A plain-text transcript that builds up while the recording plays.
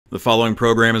The following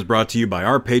program is brought to you by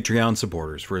our Patreon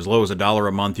supporters. For as low as $1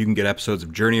 a month, you can get episodes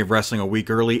of Journey of Wrestling a week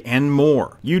early and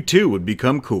more. You too would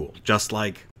become cool, just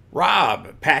like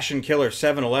Rob, Passion Killer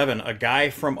 711, a guy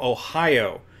from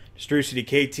Ohio, Drew City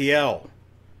KTL,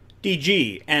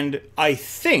 DG, and I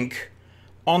think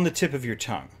on the tip of your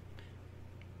tongue.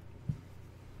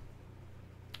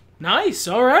 Nice,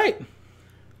 all right.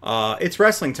 It's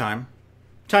wrestling time.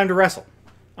 Time to wrestle.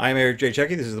 I am Eric J.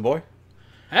 Chucky. This is the boy.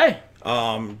 Hey.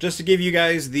 Just to give you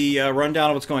guys the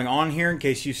rundown of what's going on here, in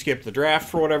case you skipped the draft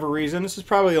for whatever reason, this is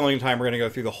probably the only time we're going to go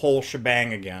through the whole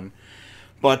shebang again.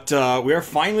 But we are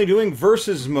finally doing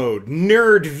versus mode,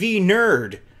 nerd v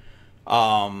nerd.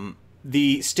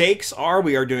 The stakes are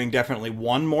we are doing definitely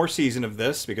one more season of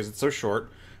this because it's so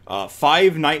short.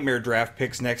 5 Nightmare draft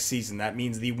picks next season. That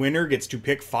means the winner gets to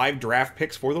pick 5 draft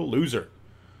picks for the loser.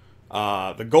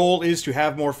 The goal is to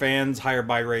have more fans, higher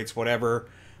buy rates, whatever,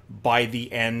 by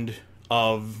the end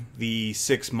of the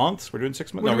 6 months. We're doing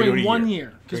 6 months? We're doing 1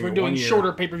 year, because we're doing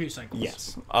shorter pay-per-view cycles.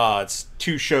 Yes. It's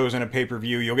 2 shows and a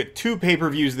pay-per-view. You'll get 2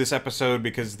 pay-per-views this episode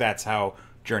because that's how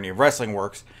Journey of Wrestling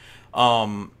works.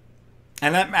 And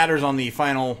that matters on the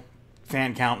final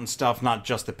fan count and stuff, not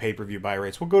just the pay-per-view buy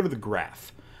rates. We'll go to the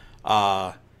graph.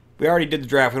 We already did the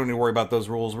draft. We don't need to worry about those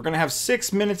rules. We're going to have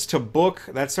 6 minutes to book.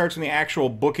 That starts when the actual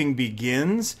booking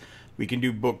begins. We can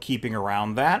do bookkeeping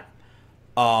around that.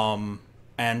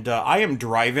 I am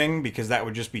driving because that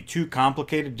would just be too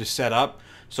complicated to set up.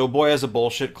 So Boy has a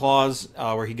bullshit clause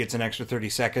where he gets an extra 30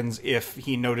 seconds if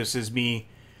he notices me,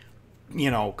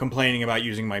 complaining about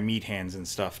using my meat hands and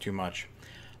stuff too much.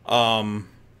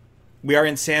 We are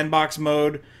in sandbox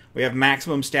mode. We have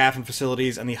maximum staff and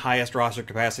facilities and the highest roster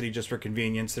capacity just for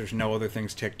convenience. There's no other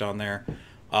things ticked on there.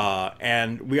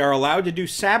 And we are allowed to do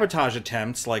sabotage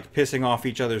attempts, like pissing off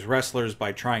each other's wrestlers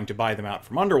by trying to buy them out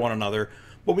from under one another,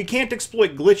 but we can't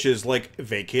exploit glitches like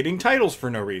vacating titles for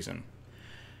no reason.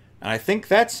 And I think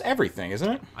that's everything, isn't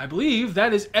it? I believe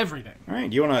that is everything. All right,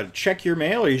 do you want to check your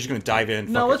mail, or are you just going to dive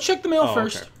in? No, let's check the mail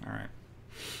first. Okay. All right.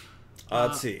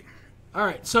 Let's see. All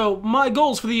right, so my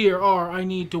goals for the year are I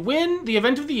need to win the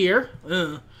event of the year,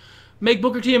 make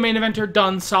Booker T a main eventer,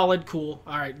 done, solid, cool.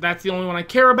 All right, that's the only one I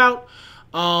care about.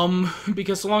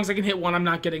 Because so long as I can hit one, I'm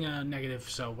not getting a negative,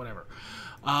 so whatever.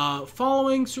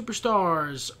 Following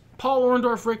superstars, Paul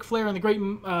Orndorff, Ric Flair, and the Great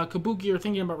Kabuki are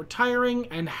thinking about retiring,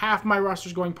 and half my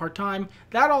roster's going part-time.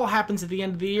 That all happens at the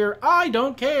end of the year. I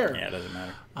don't care. Yeah, it doesn't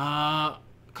matter.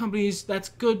 Companies, that's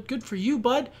good. Good for you,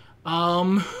 bud.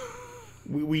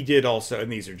 We did also,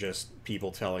 and these are just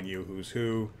people telling you who's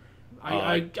who.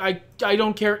 I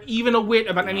don't care even a whit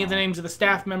about any of the names of the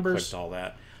staff members. Clicked all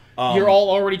that. You're all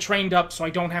already trained up, so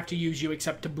I don't have to use you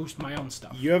except to boost my own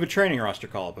stuff. You have a training roster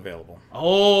call-up available.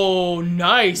 Oh,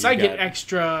 nice. I get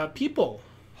extra people.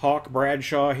 Hawk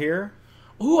Bradshaw here.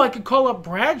 Ooh, I could call up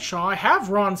Bradshaw. I have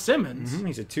Ron Simmons.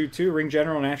 He's a 2-2, ring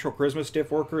general, natural charisma,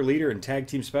 stiff worker, leader, and tag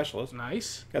team specialist.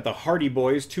 Nice. Got the Hardy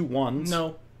Boys, 2 1s.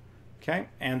 No. Okay,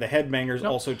 and the Headbangers,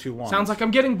 also 2 1s. Sounds like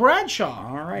I'm getting Bradshaw.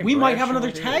 All right, we might have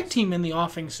another tag team in the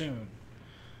offing soon.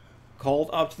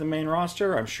 Called up to the main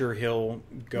roster. I'm sure he'll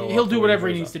go. He'll do whatever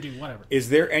he needs to do. Whatever. Is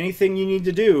there anything you need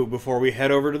to do before we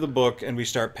head over to the book and we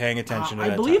start paying attention to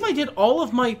that? I believe I did all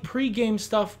of my pre-game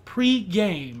stuff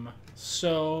pre-game,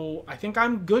 so I think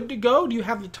I'm good to go. Do you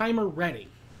have the timer ready?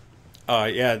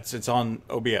 Yeah, it's on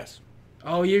OBS.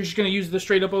 Oh, you're just gonna use the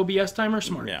straight up OBS timer?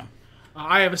 Smart. Yeah.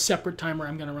 I have a separate timer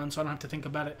I'm gonna run, so I don't have to think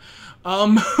about it.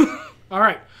 All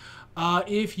right.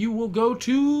 If you will go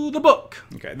to the book.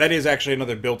 Okay, that is actually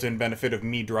another built-in benefit of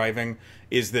me driving,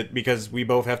 is that because we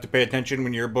both have to pay attention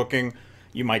when you're booking,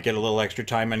 you might get a little extra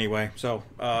time anyway. So,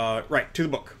 right, to the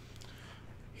book.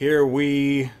 Here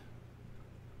we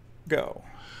go.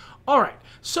 All right,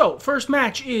 so first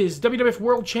match is WWF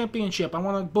World Championship. I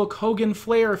want to book Hogan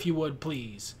Flair, if you would,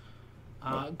 please.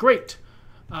 Great.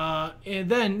 And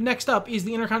then next up is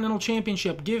the Intercontinental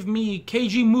Championship. Give me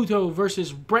Keiji Muto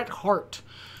versus Bret Hart.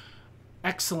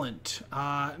 Excellent.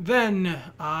 Then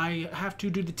I have to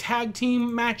do the tag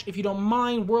team match, if you don't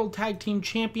mind. World Tag Team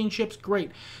Championships.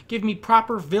 Great. Give me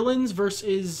Proper Villains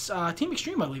versus Team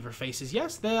Extreme, I believe, are faces.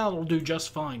 Yes, that'll do just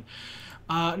fine.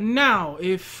 Now,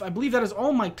 I believe that is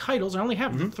all my titles. I only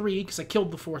have 3 because I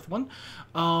killed the 4th one.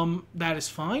 That is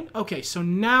fine. Okay, so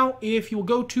now if you will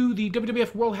go to the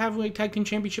WWF World Heavyweight Tag Team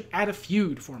Championship, add a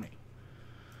feud for me.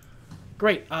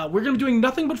 Great. We're going to be doing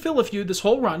nothing but fill a feud this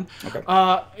whole run. Okay.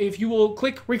 If you will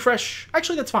click refresh.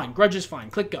 Actually, that's fine. Grudge is fine.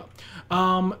 Click go.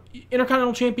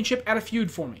 Intercontinental Championship, add a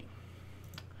feud for me.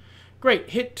 Great.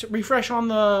 Hit refresh on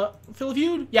the fill a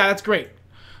feud. Yeah, that's great.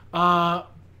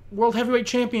 World Heavyweight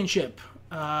Championship.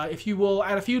 If you will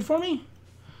add a feud for me.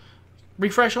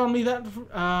 refresh on me that.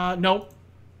 Nope.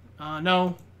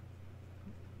 No.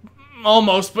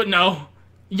 Almost, but no.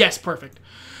 Yes, perfect.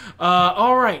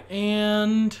 All right,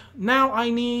 and now I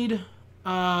need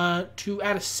to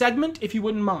add a segment, if you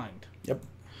wouldn't mind. Yep.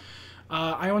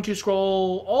 I want you to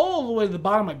scroll all the way to the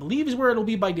bottom. I believe is where it'll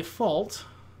be by default.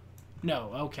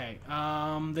 No, okay.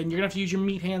 Then you're gonna have to use your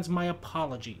meat hands. My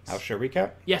apologies. House show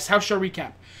recap. Yes, house show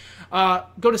recap.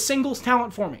 Go to singles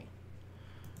talent for me.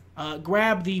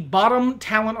 Grab the bottom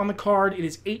talent on the card. It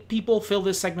is 8 people. Fill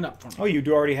this segment up for me. Oh, you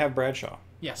do already have Bradshaw.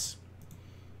 Yes.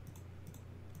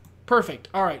 Perfect.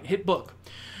 All right, hit book.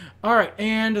 All right,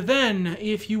 and then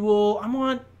if you will, I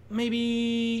want maybe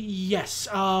yes.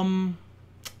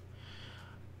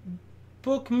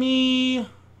 Book me.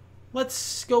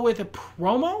 Let's go with a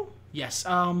promo. Yes.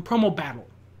 Promo battle.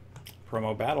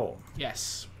 Promo battle.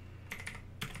 Yes.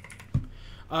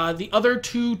 The other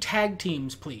 2 tag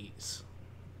teams, please.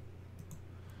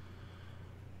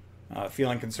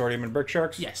 Feeling Consortium and Brick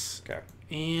Sharks? Yes. Okay.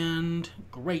 And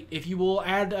great. If you will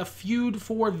add a feud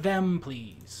for them,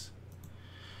 please.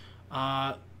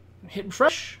 Hit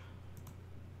refresh.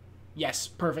 Yes,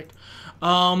 perfect.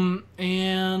 How much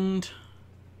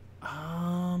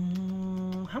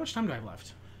time do I have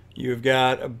left? You've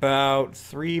got about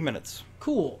 3 minutes.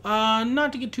 Cool.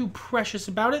 Not to get too precious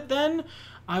about it then.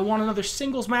 I want another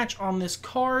singles match on this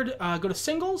card. Go to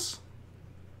singles.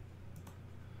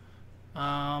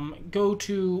 Go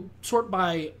to sort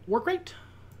by work rate.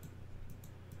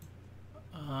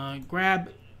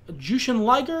 Grab Jushin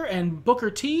Liger and Booker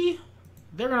T.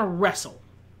 They're going to wrestle.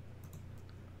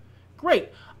 Great.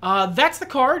 That's the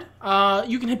card.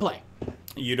 You can hit play.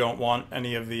 You don't want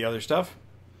any of the other stuff?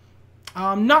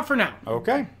 Not for now.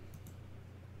 Okay.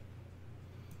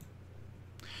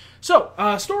 So,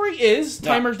 story is,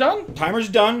 timer's done? Timer's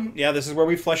done. Yeah, this is where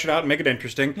we flesh it out and make it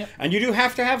interesting. Yep. And you do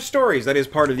have to have stories. That is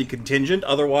part of the contingent.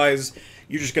 Otherwise,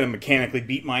 you're just going to mechanically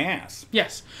beat my ass.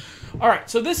 Yes. All right,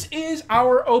 so this is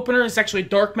our opener. It's actually a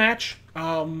dark match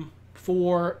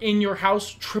for In Your House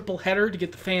triple header to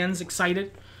get the fans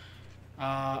excited.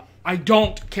 I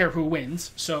don't care who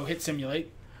wins, so hit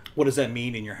simulate. What does that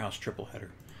mean, In Your House triple header?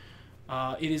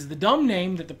 It is the dumb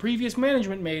name that the previous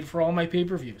management made for all my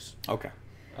pay-per-views. Okay.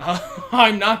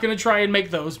 I'm not going to try and make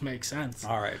those make sense.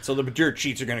 All right, so the dirt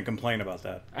sheets are going to complain about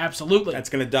that. Absolutely. That's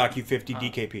going to dock you 50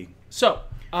 DKP. So,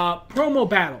 promo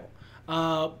battle.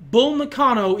 Bull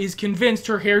Nakano is convinced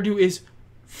her hairdo is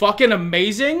fucking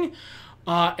amazing,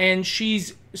 and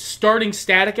she's starting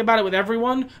static about it with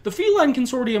everyone. The Feline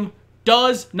Consortium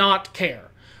does not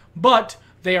care, but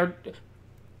they're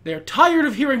tired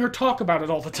of hearing her talk about it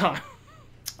all the time.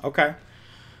 Okay.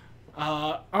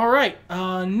 All right.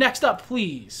 Next up,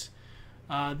 please.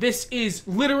 This is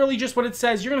literally just what it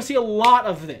says. You're going to see a lot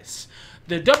of this.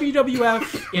 The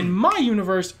WWF, in my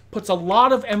universe, puts a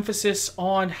lot of emphasis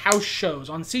on house shows,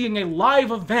 on seeing a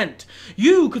live event.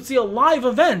 You could see a live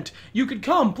event. You could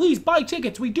come. Please buy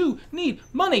tickets. We do need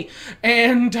money.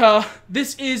 And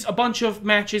this is a bunch of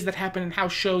matches that happen in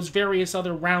house shows, various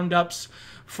other roundups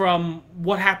from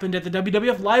what happened at the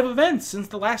WWF live events since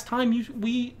the last time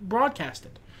we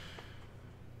broadcasted.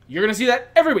 You're going to see that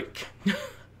every week.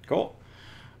 Cool.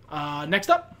 Next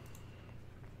up.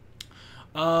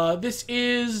 This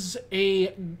is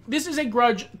a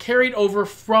grudge carried over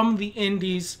from the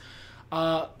indies.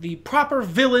 The proper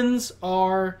villains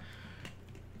are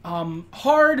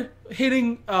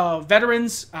hard-hitting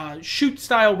veterans,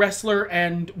 shoot-style wrestler,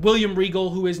 and William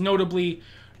Regal, who is notably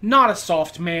not a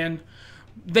soft man.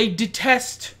 They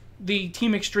detest the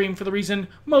Team Extreme for the reason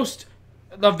most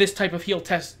of this type of heel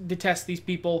detest these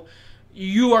people.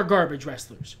 You are garbage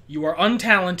wrestlers. You are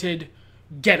untalented.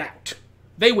 Get out.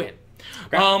 They win.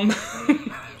 Okay.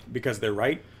 Because they're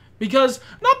right?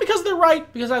 Not because they're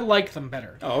right, because I like them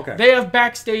better. Oh, okay. They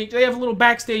have a little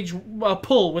backstage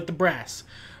pull with the brass.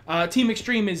 Team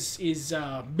Extreme is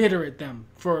bitter at them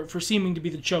for seeming to be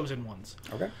the chosen ones.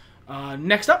 Okay.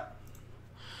 Next up,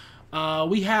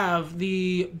 we have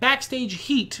the backstage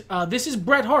heat. This is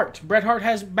Bret Hart. Bret Hart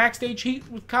has backstage heat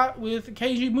with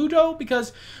Keiji Muto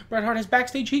because Bret Hart has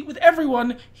backstage heat with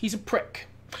everyone. He's a prick.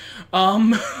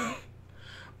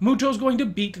 Muto's going to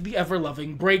beat the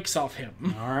ever-loving brakes off him.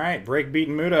 All right, break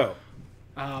beating Muto.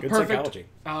 Good Perfect. psychology.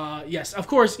 Yes, of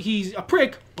course, he's a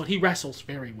prick, but he wrestles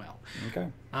very well. Okay.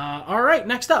 All right,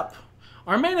 next up.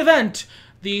 Our main event,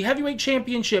 the Heavyweight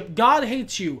Championship, God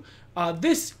Hates You.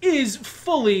 This is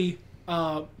fully...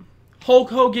 Hulk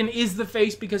Hogan is the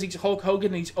face because he's Hulk Hogan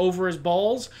and he's over his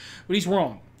balls, but he's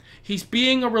wrong. He's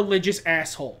being a religious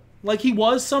asshole. Like he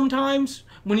was sometimes,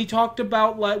 when he talked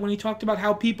about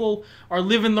how people are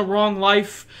living the wrong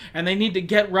life and they need to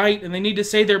get right and they need to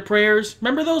say their prayers.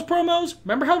 Remember those promos?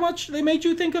 Remember how much they made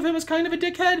you think of him as kind of a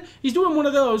dickhead? He's doing one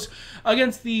of those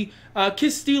against the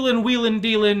kiss stealing, wheeling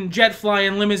dealing, jet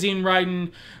flying, limousine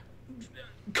riding,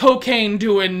 cocaine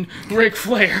doing Ric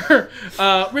Flair.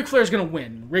 Ric Flair's gonna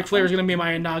win. Ric Flair's gonna be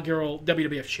my inaugural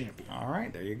WWF champion. All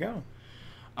right, there you go.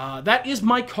 That is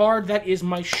my card. That is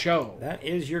my show. That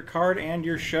is your card and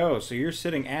your show. So you're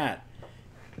sitting at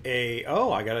I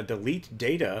got to delete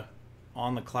data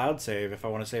on the cloud save if I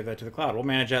want to save that to the cloud. We'll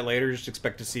manage that later. Just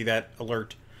expect to see that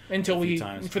alert until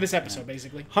for this episode,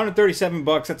 basically.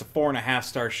 $137. That's a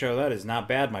 4.5-star show. That is not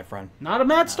bad, my friend. Not a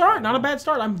bad start. Not a bad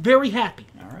start. I'm very happy.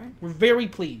 All right. We're very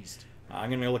pleased. I'm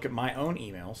going to look at my own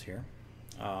emails here.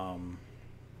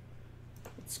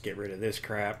 Let's get rid of this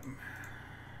crap.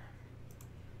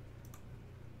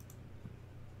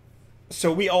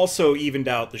 So we also evened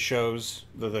out the shows,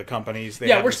 the companies.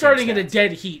 We're starting at a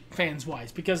dead heat,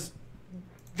 fans-wise, because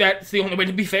that's the only way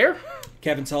to be fair.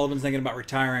 Kevin Sullivan's thinking about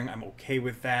retiring. I'm okay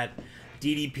with that.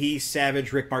 DDP,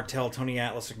 Savage, Rick Martel, Tony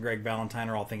Atlas, and Greg Valentine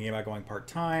are all thinking about going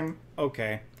part-time.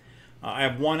 Okay. I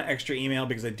have one extra email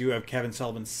because I do have Kevin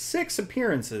Sullivan's 6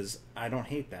 appearances. I don't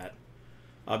hate that.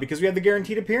 Because we have the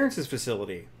guaranteed appearances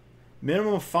facility.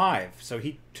 Minimum of 5. So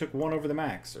he took 1 over the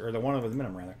max. Or the 1 over the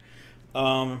minimum, rather.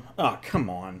 Oh, come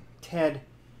on. Ted.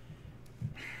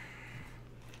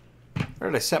 Where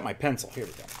did I set my pencil? Here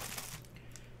we go.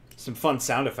 Some fun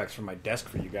sound effects from my desk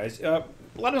for you guys.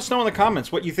 Let us know in the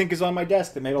comments what you think is on my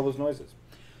desk that made all those noises.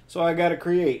 So I got to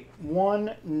create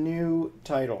 1 new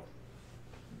title.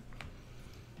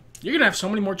 You're going to have so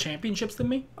many more championships than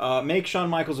me? Make Shawn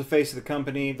Michaels a face of the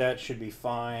company. That should be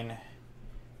fine.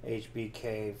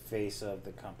 HBK, face of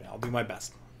the company. I'll do my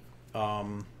best.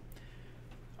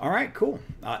 All right, cool.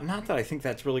 Not that I think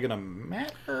that's really going to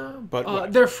matter,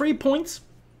 but... they're free points.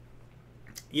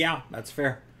 Yeah, that's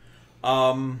fair.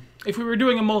 If we were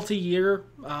doing a multi-year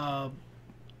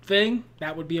thing,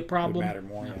 that would be a problem. Would matter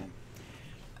more,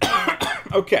 yeah.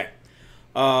 Okay.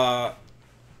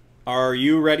 Are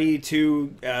you ready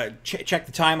to check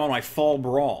the time on my fall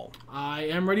brawl? I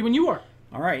am ready when you are.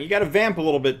 All right, you got to vamp a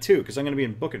little bit, too, because I'm going to be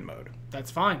in booking mode. That's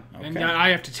fine. Okay. And I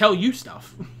have to tell you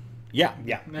stuff. Yeah.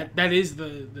 That is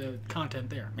the content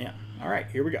there. Yeah. All right,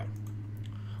 here we go.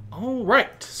 All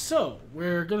right, so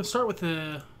we're going to start with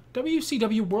the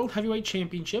WCW World Heavyweight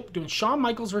Championship, doing Shawn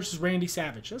Michaels versus Randy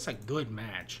Savage. That's a good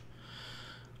match.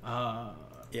 Yeah,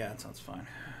 that sounds fine.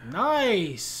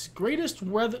 Nice. Greatest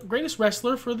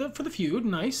wrestler for the feud.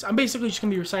 Nice. I'm basically just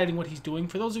going to be reciting what he's doing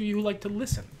for those of you who like to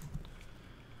listen.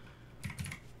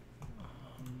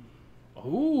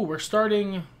 We're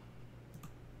starting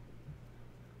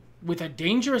with a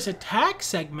dangerous attack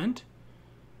segment.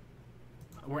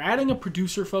 We're adding a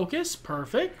producer focus.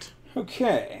 Perfect.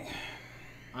 Okay.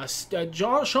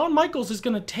 Shawn Michaels is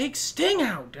going to take Sting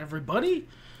out, everybody.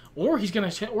 Or Sting's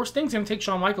going to take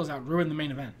Shawn Michaels out and ruin the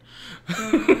main event.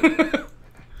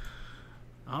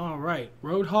 All right.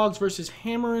 Roadhogs versus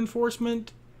Hammer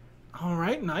Enforcement. All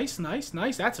right. Nice.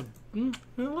 That's a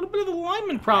little bit of the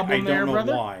alignment problem there, brother. I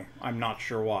don't know why. I'm not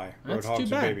sure why.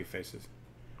 Roadhogs are baby faces.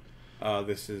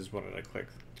 This is, what did I click?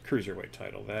 Cruiserweight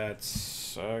title.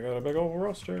 That's, I got a big old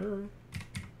roster.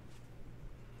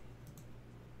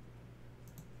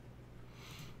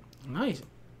 Nice.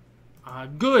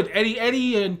 Good.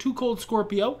 Eddie and Too Cold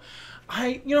Scorpio.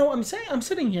 I'm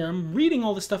sitting here, I'm reading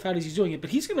all the stuff out as he's doing it, but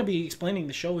he's going to be explaining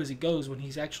the show as it goes when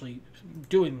he's actually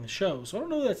doing the show. So I don't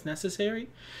know if that's necessary.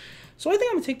 So I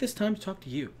think I'm going to take this time to talk to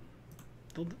you,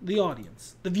 the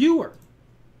audience, the viewer,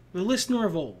 the listener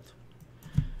of old.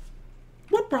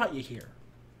 What brought you here?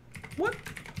 What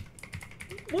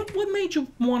made you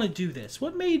want to do this?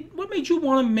 What made you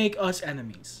want to make us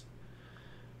enemies?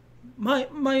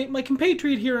 My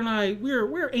compatriot here and I,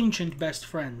 we're ancient best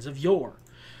friends of yore.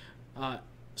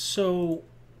 So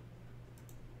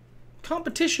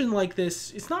competition like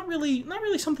this, it's not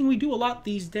really something we do a lot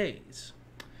these days.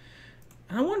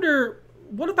 And I wonder,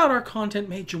 what about our content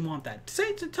made you want that?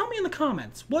 Tell me in the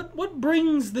comments. What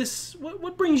brings this?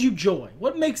 What brings you joy?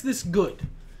 What makes this good?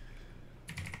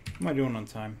 What am I doing on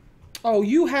time? Oh,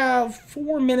 you have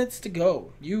 4 minutes to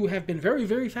go. You have been very,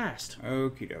 very fast.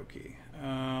 Okie dokie.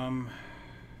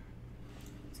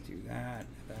 Let's do that.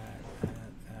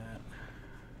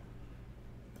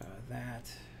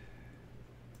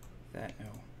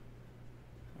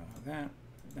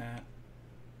 That.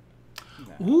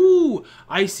 Ooh,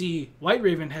 I see. White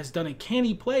Raven has done a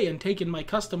canny play and taken my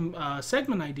custom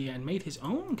segment idea and made his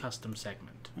own custom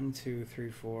segment. 1, 2,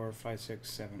 3, 4, 5, 6,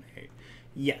 7, 8.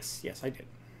 Yes, I did.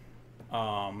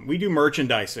 We do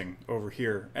merchandising over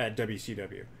here at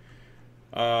WCW.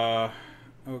 Okay,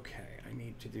 I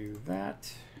need to do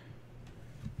that.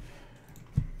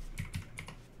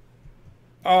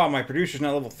 Oh, my producer's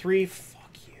not level 3.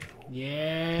 Fuck you.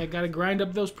 Yeah, gotta grind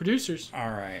up those producers. All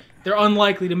right. They're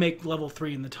unlikely to make level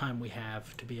 3 in the time we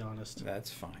have, to be honest. That's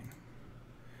fine.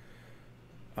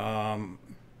 Am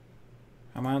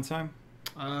I on time?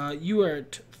 You are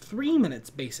at 3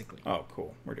 minutes, basically. Oh,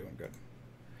 cool. We're doing good.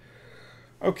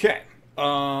 Okay. What,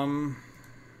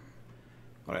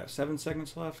 I have 7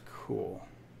 segments left? Cool.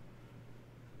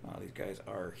 These guys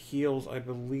are heels, I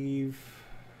believe.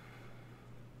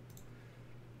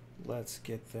 Let's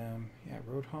get them. Yeah,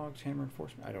 Roadhogs, Hammer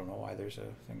Enforcement. I don't know why there's a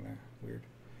thing there. Weird.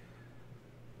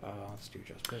 Let's do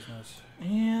Just Business.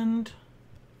 And,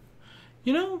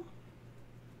 you know,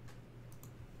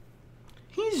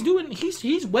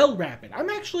 he's well rapid. I'm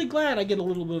actually glad I get a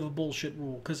little bit of a bullshit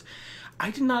rule, because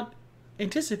I did not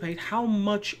anticipate how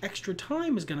much extra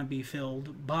time is going to be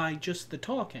filled by just the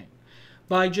talking.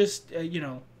 By just, you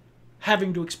know,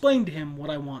 having to explain to him what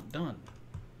I want done.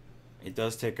 It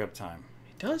does take up time.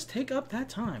 It does take up that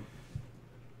time.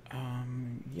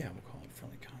 Yeah, we'll call it a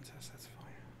friendly contest. That's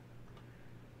fine.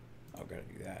 I've got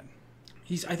to do that.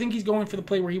 I think he's going for the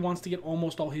play where he wants to get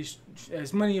almost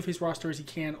as many of his roster as he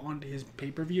can onto his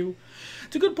pay-per-view.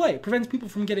 It's a good play. It prevents people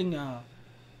from getting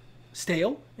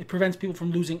stale. It prevents people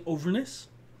from losing overness.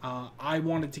 I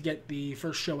wanted to get the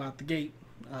first show out the gate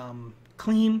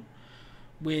clean,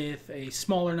 with a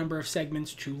smaller number of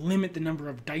segments to limit the number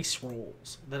of dice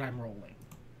rolls that I'm rolling.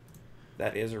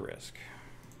 That is a risk.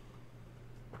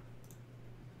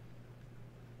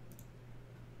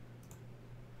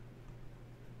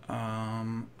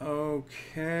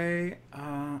 Okay.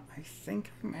 I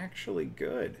think I'm actually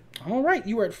good. All right,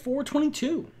 you are at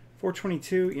 422.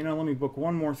 422. You know, let me book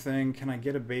one more thing. Can I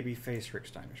get a babyface Rick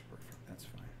Steiner's perfect? That's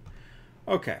fine.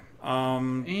 Okay.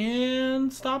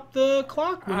 And stop the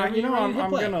clock. You know, I'm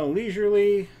gonna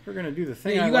leisurely. We're gonna do the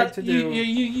thing I like to do.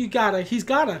 You gotta. He's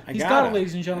gotta,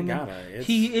 ladies and gentlemen.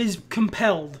 He is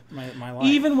compelled. My life.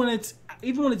 Even when it's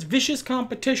vicious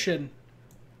competition,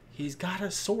 he's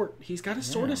gotta sort. He's gotta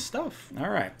sort his stuff. All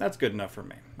right, that's good enough for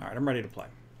me. All right, I'm ready to play.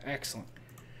 Excellent.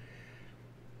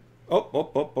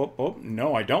 Oh.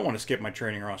 No, I don't want to skip my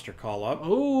training roster call up.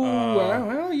 Oh,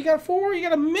 well, you got 4. You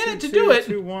got a minute to do it.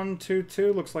 2-1,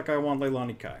 2-2. Looks like I want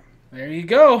Leilani Kai. There you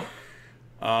go.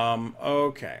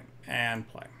 Okay. And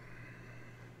play.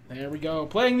 There we go.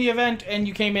 Playing the event, and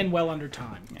you came in well under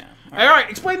time. Yeah. All right.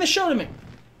 Explain the show to me.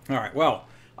 All right. Well,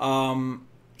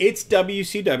 it's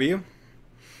WCW.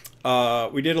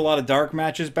 We did a lot of dark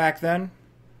matches back then.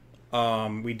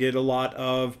 We did a lot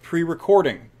of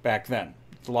pre-recording back then.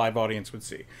 The live audience would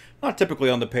see. Not typically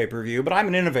on the pay-per-view, but I'm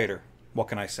an innovator. What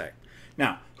can I say?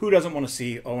 Now, who doesn't want to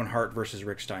see Owen Hart versus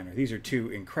Rick Steiner? These are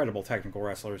two incredible technical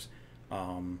wrestlers.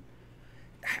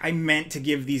 I meant to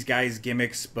give these guys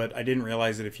gimmicks, but I didn't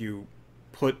realize that if you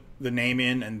put the name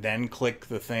in and then click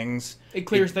the things, it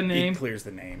clears the name. It clears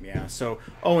the name, yeah. So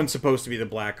Owen's supposed to be the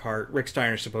Black Heart. Rick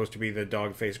Steiner's supposed to be the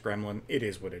dog-faced gremlin. It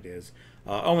is what it is.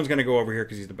 Owen's going to go over here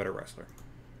because he's the better wrestler.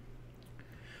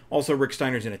 Also, Rick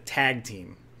Steiner's in a tag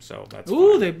team, so that's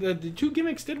fine. The two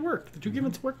gimmicks did work. The two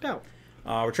gimmicks worked out.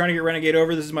 We're trying to get Renegade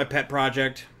over. This is my pet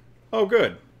project. Oh,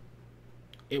 good.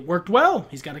 It worked well.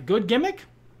 He's got a good gimmick.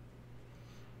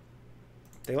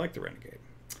 They like the Renegade.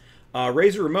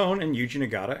 Razor Ramon and Yuji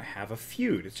Nagata have a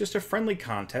feud. It's just a friendly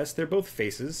contest. They're both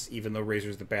faces, even though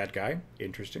Razor's the bad guy.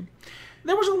 Interesting.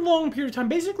 There was a long period of time,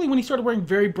 basically when he started wearing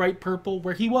very bright purple,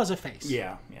 where he was a face.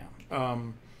 Yeah.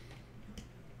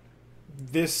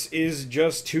 This is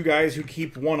just two guys who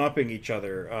keep one-upping each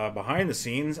other. Behind the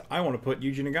scenes, I want to put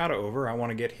Yuji Nagata over. I want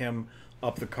to get him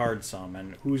up the card some.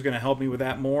 And who's going to help me with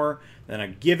that more than a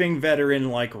giving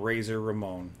veteran like Razor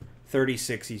Ramon?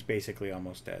 36, he's basically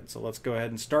almost dead. So let's go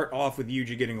ahead and start off with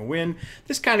Yuji getting a win.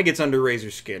 This kind of gets under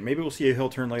Razor's skin. Maybe we'll see a heel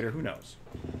turn later. Who knows?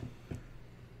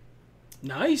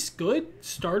 Nice. Good.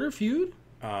 Starter feud.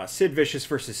 Sid Vicious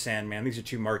versus Sandman. These are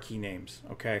two marquee names,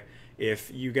 okay?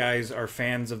 If you guys are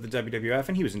fans of the WWF,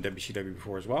 and he was in WCW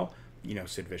before as well, you know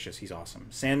Sid Vicious. He's awesome.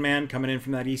 Sandman coming in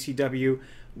from that ECW.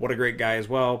 What a great guy as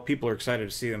well. People are excited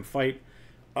to see them fight.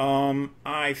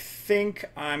 I think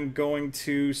I'm going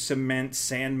to cement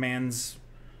Sandman's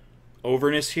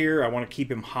overness here. I want to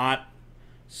keep him hot.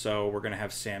 So we're going to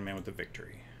have Sandman with the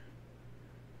victory.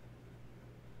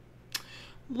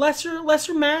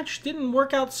 Lesser match, didn't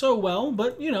work out so well,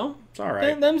 but you know, it's all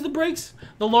right. Them's the breaks.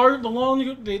 The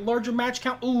larger match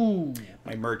count. Ooh,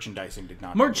 my merchandising did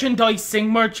not.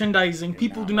 Merchandising.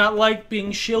 People do not like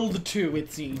being shilled to.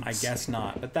 It seems. I guess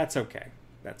not, but that's okay.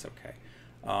 That's okay.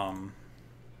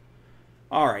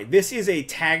 All right, this is a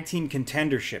tag team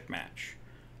contendership match.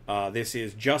 This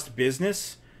is Just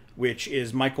Business, which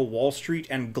is Michael Wall Street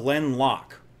and Glenn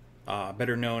Locke,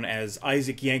 better known as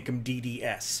Isaac Yankem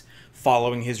DDS.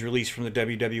 Following his release from the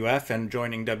WWF and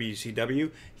joining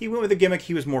WCW, he went with a gimmick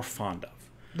he was more fond of.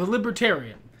 The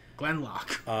Libertarian, Glenn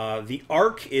Locke. The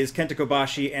Arc is Kenta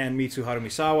Kobashi and Mitsuharu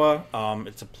Misawa.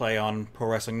 It's a play on Pro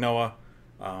Wrestling Noah.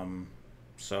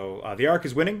 So the Arc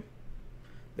is winning.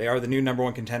 They are the new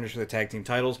 #1 contenders for the tag team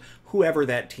titles, whoever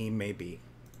that team may be.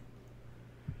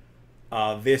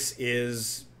 This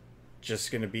is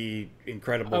just going to be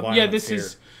incredible violence. Yeah, this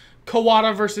is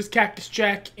Kawada versus Cactus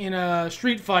Jack in a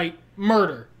street fight.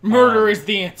 Murder. Murder is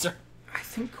the answer. I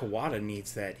think Kawada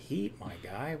needs that heat, my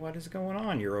guy. What is going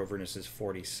on? Your overness is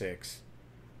 46.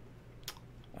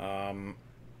 Yeah,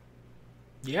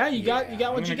 you got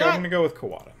what you got. I'm going to go with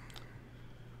Kawada.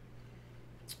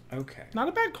 Okay. Not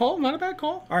a bad call. Not a bad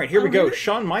call. All right, here we go.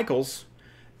 Shawn Michaels,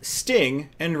 Sting,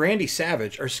 and Randy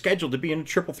Savage are scheduled to be in a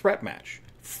triple threat match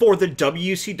for the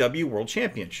WCW World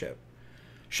Championship.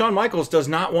 Shawn Michaels does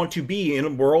not want to be in a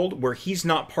world where he's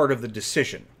not part of the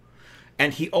decision.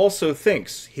 And he also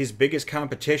thinks his biggest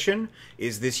competition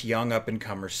is this young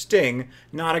up-and-comer Sting,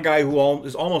 not a guy who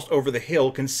is almost over the hill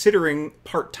considering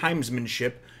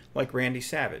part-timesmanship like Randy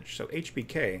Savage. So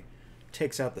HBK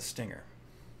takes out the Stinger.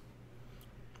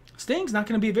 Sting's not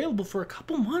going to be available for a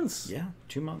couple months. Yeah,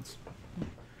 2 months.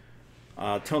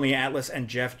 Tony Atlas and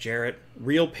Jeff Jarrett,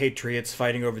 real patriots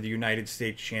fighting over the United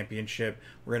States Championship.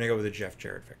 We're going to go with the Jeff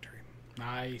Jarrett victory.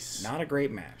 Nice. Not a great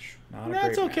match.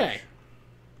 That's okay. Match.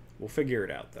 We'll figure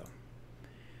it out,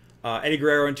 though. Eddie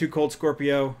Guerrero and 2 Cold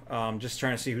Scorpio. Just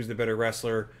trying to see who's the better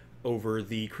wrestler over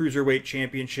the Cruiserweight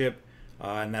Championship.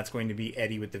 And that's going to be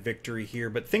Eddie with the victory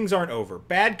here. But things aren't over.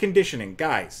 Bad conditioning.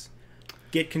 Guys,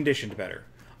 get conditioned better.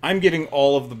 I'm getting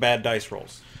all of the bad dice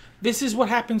rolls. This is what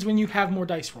happens when you have more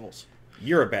dice rolls.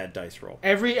 You're a bad dice roll.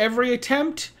 Every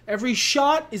attempt, every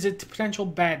shot is a potential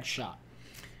bad shot.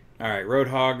 All right,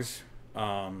 Roadhogs,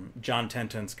 John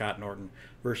Tenta and Scott Norton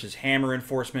versus Hammer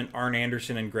Enforcement, Arn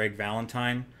Anderson and Greg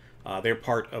Valentine. They're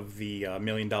part of the $1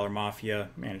 Million Mafia,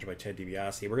 managed by Ted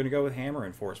DiBiase. We're going to go with Hammer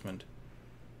Enforcement.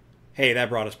 Hey, that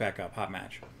brought us back up. Hot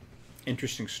match.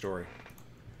 Interesting story.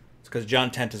 It's because John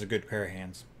Tenta's a good pair of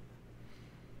hands.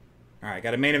 All right,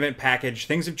 got a main event package.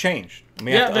 Things have changed.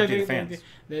 We have to update the fans.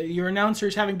 Your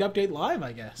announcer's having to update live,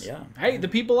 I guess. Yeah. Hey, the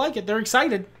people like it. They're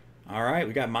excited. All right,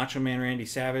 we got Macho Man Randy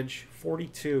Savage,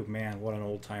 42. Man, what an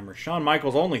old-timer. Shawn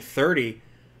Michaels, only 30.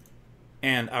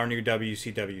 And our new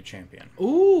WCW champion.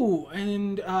 Ooh,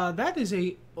 and that is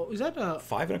a... Is that a...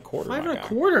 5 1/4. 5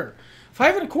 1/4.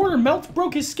 5 1/4. Melts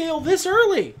broke his scale this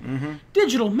early. Mm-hmm.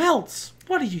 Digital Melts.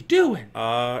 What are you doing?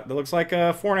 That looks like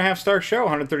a 4.5-star show.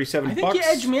 137 bucks. I think you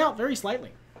edged me out very slightly.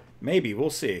 Maybe. We'll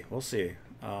see. We'll see.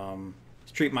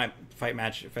 Street fight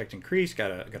match effect increase.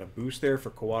 Got a boost there for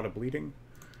Kawada bleeding.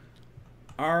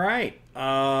 All right.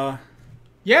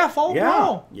 Yeah, follow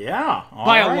Brawl. Yeah.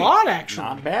 By a lot, actually.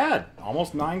 Not bad.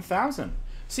 Almost 9,000.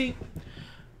 See,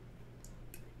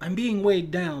 I'm being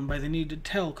weighed down by the need to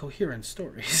tell coherent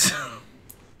stories.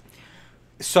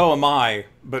 So am I,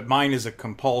 but mine is a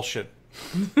compulsion.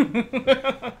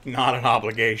 Not an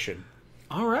obligation.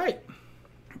 All right.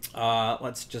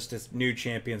 Let's just new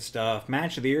champion stuff.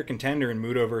 Match of the year contender in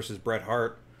Muto versus Bret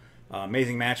Hart.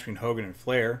 Amazing match between Hogan and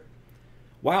Flair.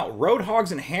 Wow,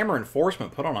 Roadhogs and Hammer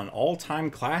Enforcement put on an all-time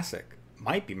classic.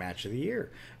 Might be match of the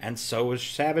year. And so was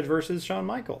Savage versus Shawn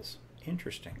Michaels.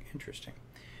 Interesting.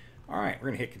 All right, we're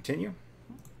going to hit continue.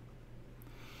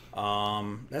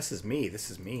 This is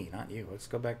me, not you. Let's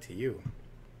go back to you.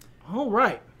 All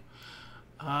right.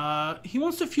 He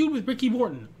wants to feud with Ricky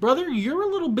Morton. Brother, you're a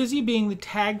little busy being the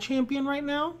tag champion right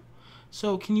now.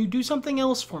 So can you do something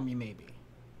else for me, maybe?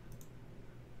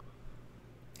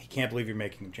 He can't believe you're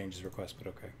making him change his request, but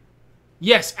okay.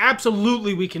 Yes,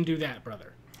 absolutely we can do that,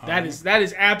 brother. That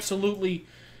is absolutely...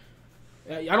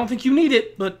 I don't think you need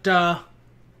it, but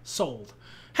sold.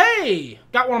 Hey!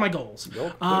 Got one of my goals.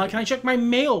 Can I check my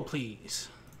mail, please?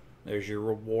 There's your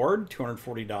reward,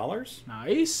 $240.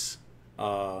 Nice.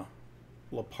 La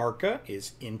Parka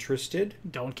is interested.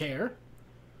 Don't care.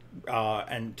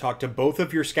 And talk to both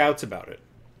of your scouts about it.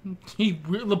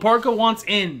 La Parka wants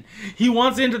in. He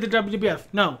wants into the WWF.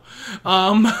 No.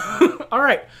 All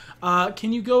right.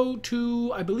 Can you go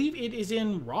to, I believe it is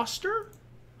in roster?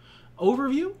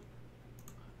 Overview?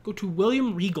 Go to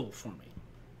William Regal for me.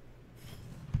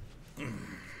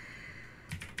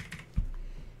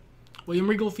 William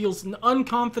Regal feels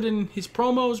unconfident in his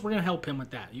promos. We're going to help him with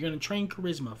that. You're going to train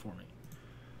charisma for me.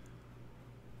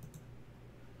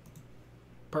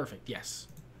 Perfect, yes.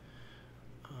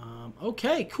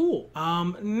 Okay, cool.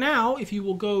 Now, if you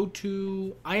will go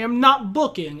to... I am not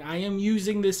booking. I am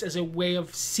using this as a way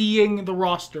of seeing the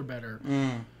roster better.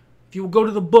 If you will go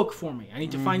to the book for me, I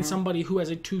need to find somebody who has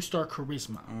a 2-star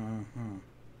charisma.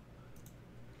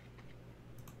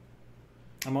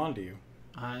 I'm on to you.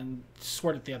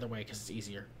 Sort it the other way because it's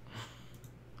easier.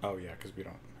 Oh, yeah, because we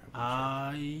don't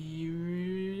have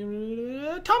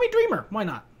Tommy Dreamer. Why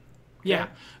not? Yeah.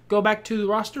 Okay. Go back to the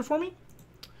roster for me.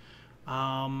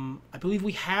 I believe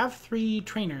we have 3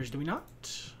 trainers, do we not?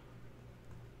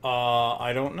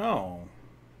 I don't know.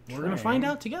 We're going to find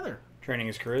out together. Training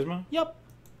is charisma? Yep.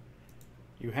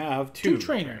 You have 2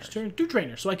 trainers. 2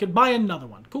 trainers, so I could buy another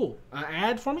one. Cool.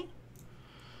 Add for me?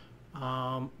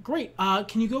 Great.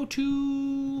 Can you go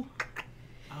to...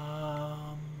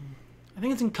 I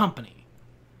think it's in company.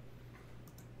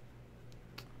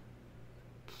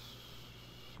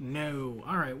 No.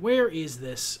 All right. Where is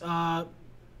this?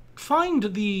 Find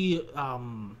the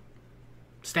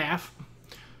staff.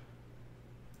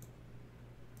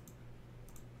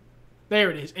 There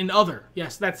it is. In other.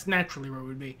 Yes, that's naturally where it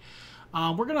would be.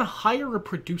 We're going to hire a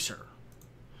producer.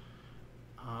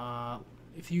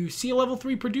 If you see a level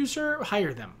 3 producer,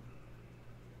 hire them.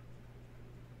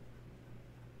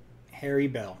 Harry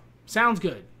Bell. Sounds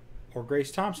good. Or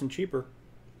Grace Thompson, cheaper.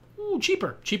 Ooh,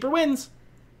 cheaper. Cheaper wins.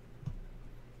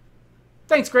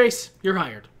 Thanks, Grace. You're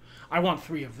hired. I want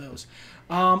 3 of those.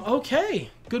 Okay.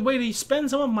 Good way to spend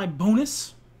some of my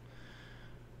bonus.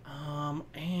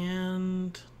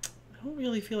 And I don't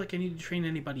really feel like I need to train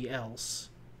anybody else.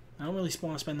 I don't really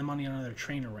want to spend the money on another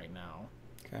trainer right now.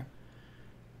 Okay.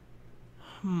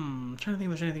 I'm trying to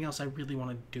think if there's anything else I really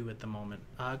want to do at the moment.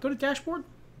 Go to dashboard.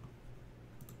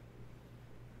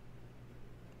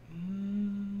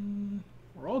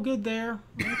 We're all good there.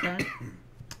 Okay.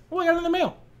 Oh, I got it in the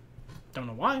mail. Don't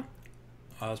know why.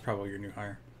 That's probably your new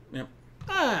hire. Yep.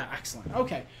 Ah, excellent.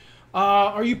 Okay.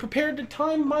 Are you prepared to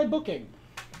time my booking?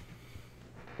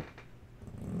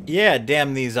 Yeah,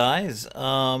 damn these eyes.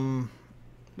 Well,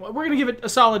 we're going to give it a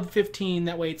solid 15.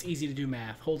 That way it's easy to do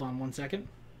math. Hold on 1 second.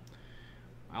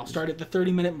 I'll start at the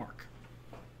 30-minute mark.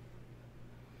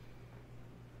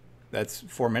 That's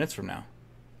 4 minutes from now.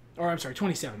 Or, I'm sorry,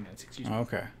 27 minutes. Excuse me.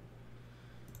 Okay.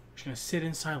 Just going to sit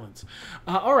in silence.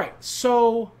 All right.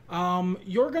 So,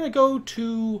 you're going to go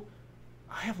to...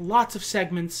 I have lots of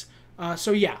segments.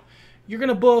 So, yeah. You're going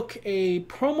to book a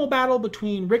promo battle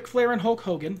between Ric Flair and Hulk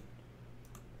Hogan.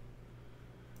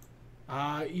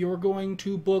 You're going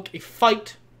to book a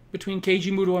fight between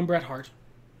Keiji Muto and Bret Hart.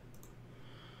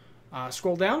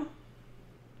 Scroll down.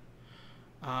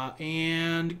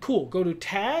 And cool. Go to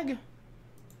tag.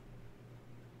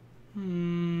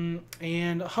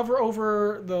 And hover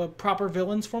over the proper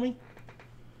villains for me.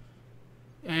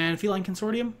 And Feline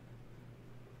Consortium.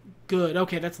 Good.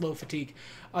 Okay, that's low fatigue.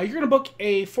 You're going to book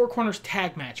a 4 Corners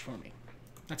tag match for me.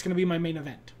 That's going to be my main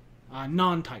event.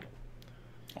 Non-title.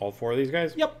 All 4 of these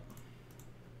guys? Yep.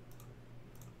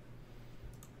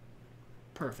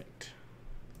 Perfect.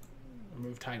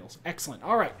 Remove titles. Excellent.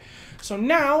 All right. So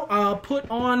now, put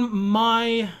on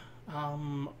my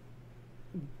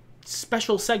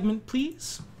special segment,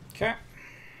 please. Okay.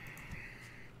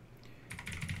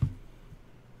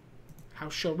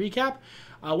 House show recap.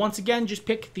 Once again, just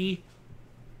pick the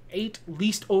 8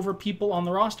 least over people on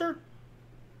the roster.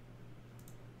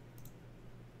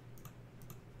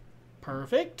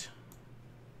 Perfect.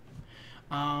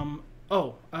 All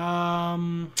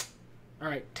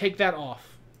right, take that off.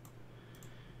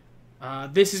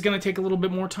 This is going to take a little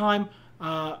bit more time.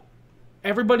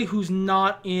 Everybody who's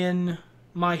not in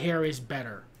my hair is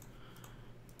better.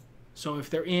 So if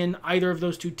they're in either of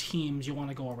those 2 teams, you want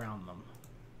to go around them.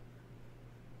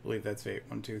 I believe that's 8.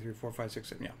 1, 2, 3, 4, 5, 6,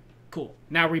 7. Yeah. Cool.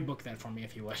 Now rebook that for me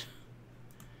if you would.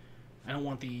 I don't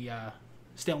want the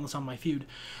staleness on my feud.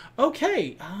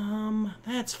 Okay,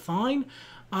 that's fine.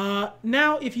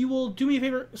 Now, if you will do me a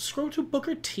favor, scroll to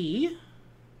Booker T.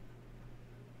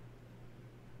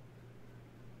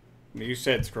 You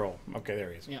said scroll. Okay,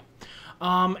 there he is. Yeah.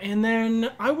 And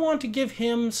then I want to give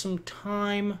him some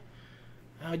time.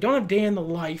 I don't have day in the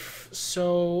life,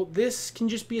 so this can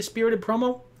just be a spirited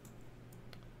promo.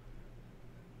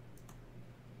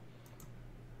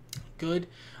 Good.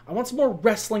 I want some more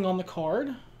wrestling on the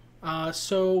card.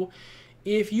 So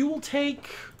if you will take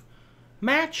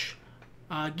match,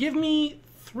 give me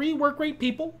 3 work rate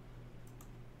people.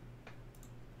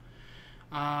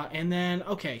 And then,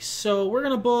 okay, so we're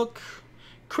going to book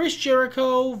Chris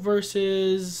Jericho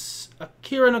versus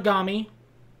Akira Nagami.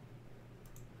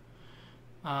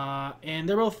 And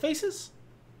they're both faces?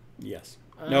 Yes.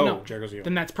 No, no. Jericho's heel.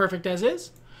 Then that's perfect as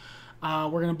is. We're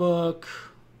going to book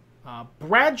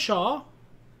Bradshaw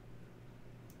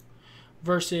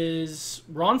versus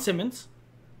Ron Simmons.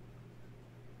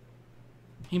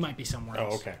 He might be somewhere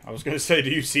else. Oh, okay. I was going to say, do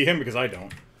you see him? Because I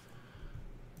don't.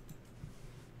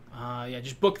 Yeah,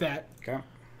 just book that. Okay.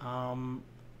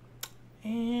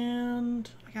 And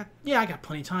I got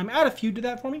plenty of time. Add a feud to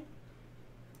that for me.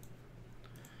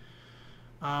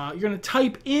 You're gonna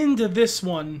type into this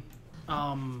one.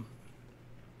 I'm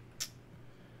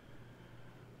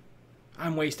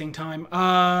wasting time.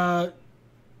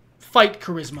 Fight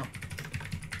charisma.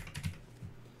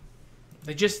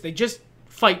 They just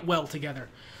fight well together.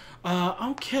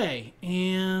 Okay,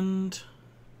 and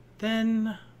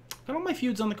then got all my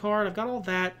feuds on the card. I've got all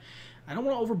that. I don't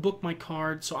want to overbook my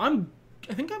card, so I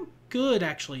think I'm good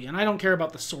actually, and I don't care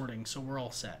about the sorting, so we're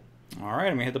all set. All right,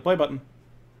 I'm gonna hit the play button.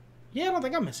 Yeah, I don't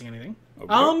think I'm missing anything.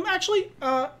 Okay. Actually,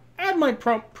 add my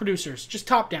producers, just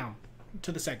top down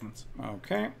to the segments.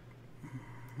 Okay.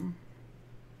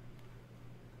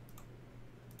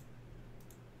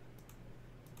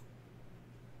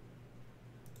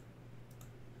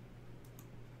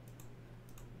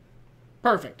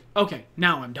 Perfect. Okay,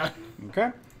 now I'm done.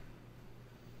 Okay.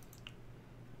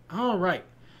 All right.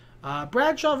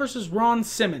 Bradshaw versus Ron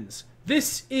Simmons.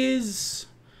 This is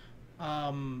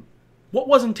what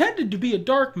was intended to be a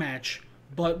dark match,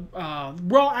 but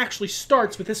Raw actually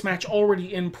starts with this match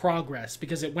already in progress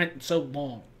because it went so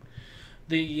long.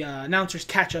 The announcers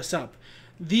catch us up.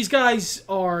 These guys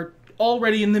are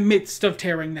already in the midst of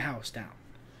tearing the house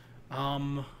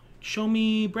down. Show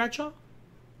me Bradshaw.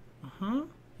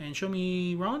 And show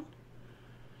me Ron.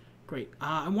 Great.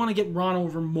 I want to get Ron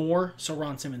over more, so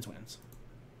Ron Simmons wins.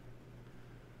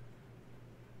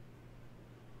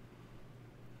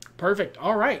 Perfect.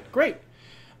 All right. Great.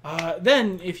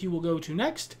 Then, if you will go to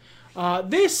next,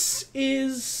 this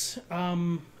is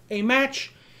a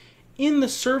match in the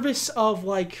service of,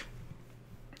 like,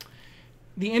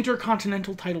 the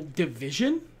Intercontinental title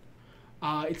division.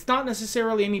 It's not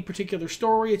necessarily any particular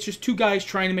story. It's just two guys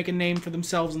trying to make a name for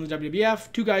themselves in the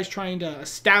WWF. Two guys trying to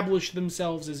establish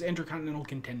themselves as Intercontinental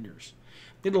contenders.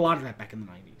 They did a lot of that back in the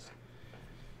 90s.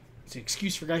 It's an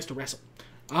excuse for guys to wrestle.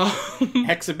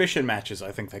 Exhibition matches,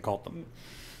 I think they called them.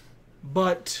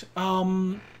 But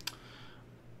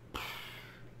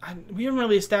we haven't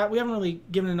really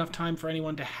given enough time for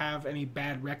anyone to have any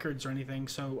bad records or anything.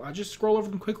 So I'll just scroll over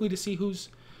them quickly to see who's.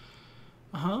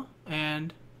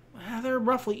 And they're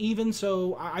roughly even,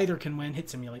 so either can win. Hit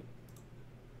simulate.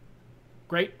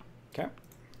 Great. Okay.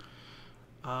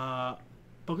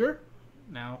 Booker.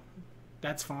 Now,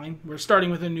 that's fine. We're starting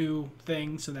with a new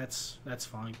thing, so that's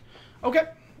fine. Okay.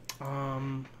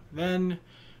 Then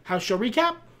house show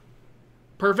recap.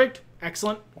 Perfect.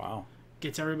 Excellent. Wow.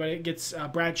 Gets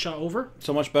Bradshaw over.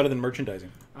 So much better than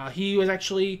merchandising. He was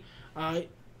actually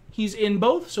he's in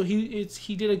both, so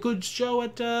he did a good show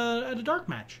at a dark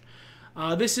match.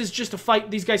 This is just a fight.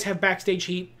 These guys have backstage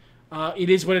heat. It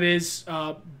is what it is.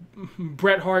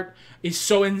 Bret Hart is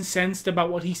so incensed about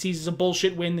what he sees as a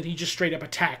bullshit win that he just straight up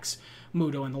attacks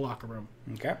Muto in the locker room.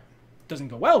 Okay. Doesn't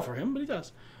go well for him, but he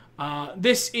does.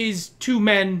 This is two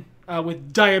men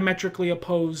with diametrically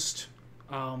opposed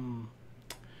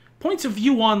points of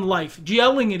view on life,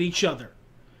 yelling at each other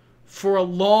for a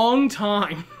long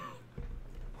time.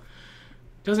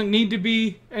 Doesn't need to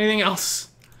be anything else.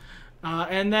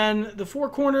 And then the Four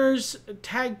Corners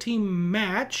tag team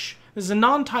match. This is a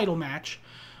non-title match.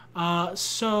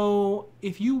 So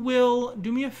if you will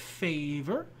do me a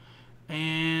favor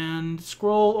and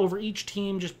scroll over each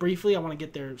team just briefly. I want to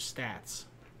get their stats.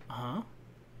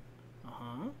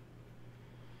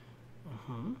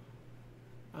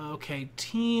 Okay,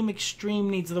 Team Extreme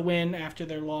needs the win after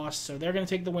their loss, so they're going to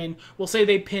take the win. We'll say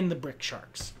they pin the Brick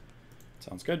Sharks.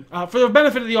 Sounds good. For the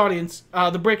benefit of the audience,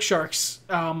 the Brick Sharks,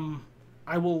 I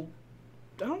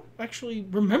don't actually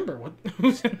remember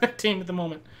who's in that team at the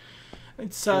moment.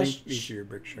 It's easier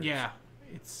Brick Sharks. Yeah,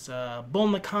 it's Bull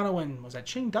Nakano and was that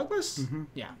Shane Douglas? Mm-hmm.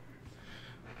 Yeah.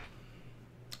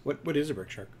 What is a Brick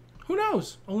Shark? Who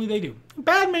knows? Only they do.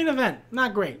 Bad main event,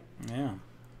 not great. Yeah,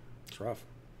 it's rough.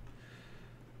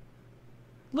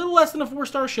 Little less than a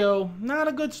 4-star show, not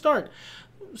a good start.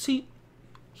 See,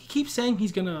 he keeps saying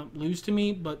he's gonna lose to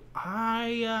me, but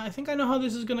I think I know how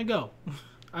this is gonna go.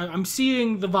 I'm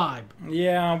seeing the vibe.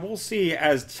 Yeah, we'll see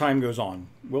as time goes on.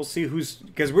 We'll see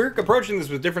because we're approaching this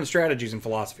with different strategies and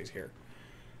philosophies here.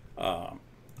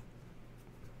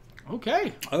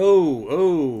 Okay.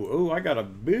 Oh! I got a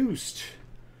boost.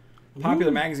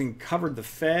 Popular Magazine covered the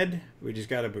Fed. We just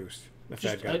got a boost. The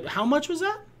Fed got how much was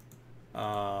that?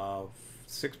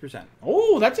 6%.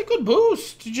 Oh, that's a good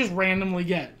boost to just randomly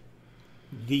get.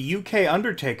 The UK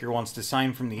Undertaker wants to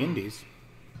sign from the Indies.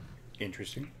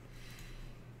 Interesting.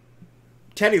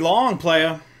 Teddy Long,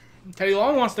 playa. Teddy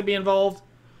Long wants to be involved.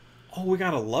 Oh, we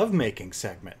got a lovemaking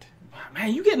segment.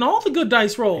 Man, you getting all the good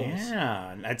dice rolls.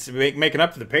 Yeah, that's making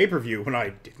up for the pay-per-view when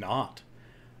I did not.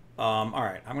 All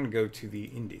right, I'm going to go to the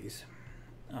indies.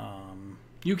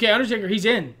 UK Undertaker, he's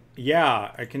in.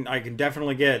 Yeah, I can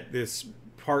definitely get this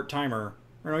part-timer.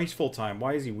 Or no, he's full-time.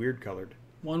 Why is he weird colored?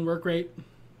 1 work rate.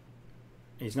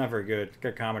 He's not very good. He's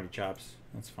got comedy chops.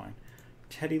 That's fine.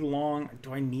 Teddy Long.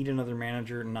 Do I need another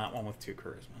manager? Not one with 2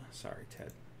 charisma. Sorry,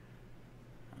 Ted.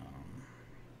 I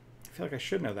feel like I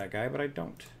should know that guy, but I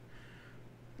don't.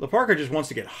 LaParca just wants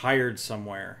to get hired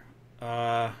somewhere.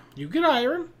 You could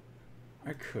hire him.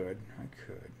 I could.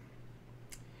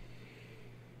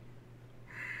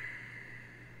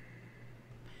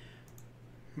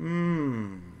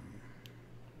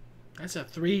 That's a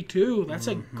 3-2. That's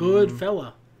a good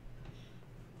fella.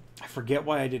 I forget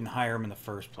why I didn't hire him in the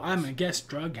first place. I'm going to guess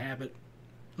drug habit.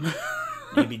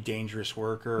 Maybe dangerous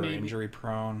worker or injury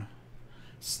prone.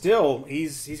 Still,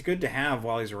 he's good to have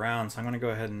while he's around, so I'm going to go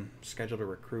ahead and schedule to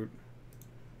recruit.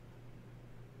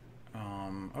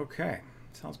 Okay.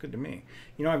 Sounds good to me.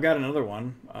 You know, I've got another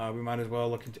one. We might as well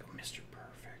look into... Oh, Mr.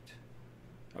 Perfect.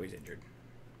 Oh, he's injured.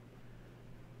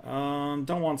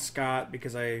 Don't want Scott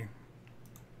because I've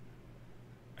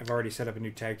already set up a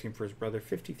new tag team for his brother.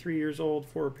 53 years old,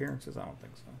 4 appearances. I don't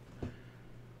think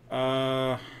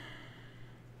so.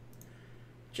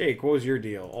 Jake, what was your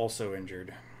deal? Also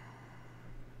injured.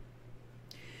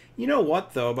 You know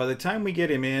what, though? By the time we get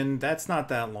him in, that's not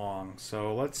that long.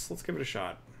 So let's give it a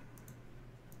shot.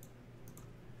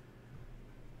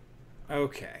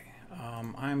 Okay.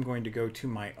 I'm going to go to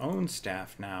my own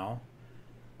staff now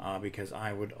because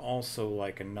I would also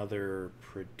like another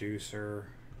producer.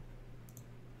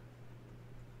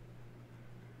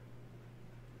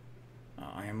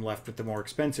 I am left with the more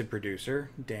expensive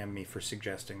producer. Damn me for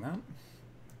suggesting that.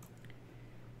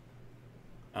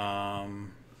 What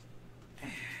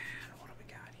do we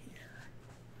got here?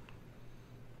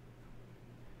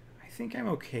 I think I'm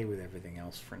okay with everything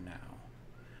else for now.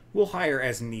 We'll hire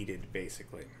as needed,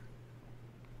 basically.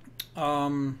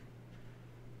 That's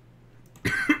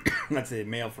a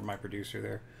mail from my producer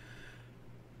there.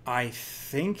 I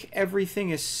think everything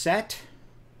is set.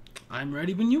 I'm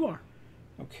ready when you are.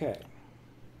 Okay.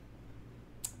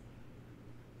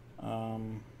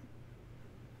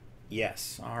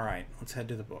 Yes. All right. Let's head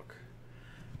to the book.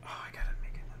 Oh, I gotta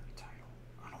make another title.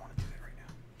 I don't want to do that right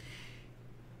now.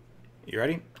 You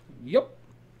ready? Yep.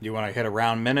 You want to hit a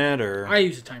round minute or? I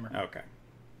use a timer. Okay.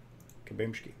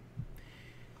 Kabimski.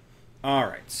 All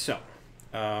right. So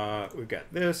we've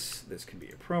got this. This could be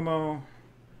a promo.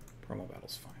 Promo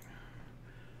battle's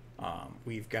fine.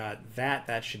 We've got that.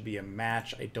 That should be a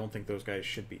match. I don't think those guys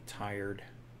should be tired.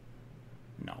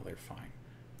 No, they're fine.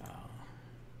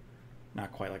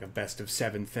 Not quite like a best of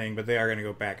 7 thing, but they are going to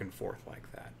go back and forth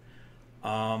like that.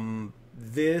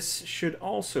 This should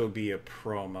also be a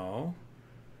promo.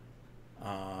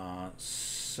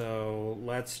 So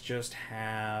let's just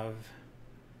have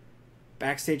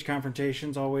backstage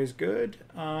confrontations, always good.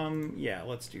 Yeah,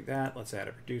 let's do that. Let's add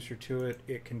a producer to it.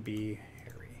 It can be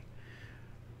Harry.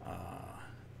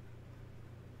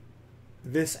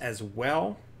 This as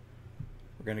well.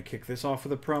 We're going to kick this off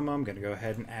with a promo. I'm going to go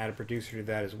ahead and add a producer to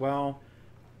that as well.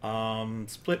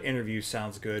 Split interview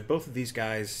sounds good. Both of these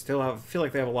guys still feel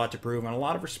like they have a lot to prove and a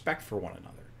lot of respect for one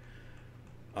another.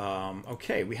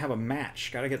 Okay, we have a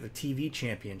match. Got to get the TV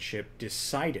championship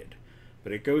decided.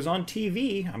 But it goes on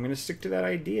TV. I'm going to stick to that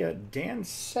idea. Dan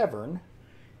Severn.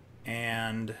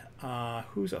 And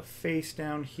who's a face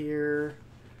down here?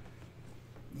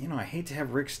 You know, I hate to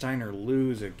have Rick Steiner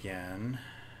lose again.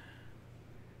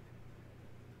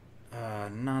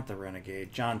 Not the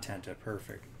Renegade. John Tenta.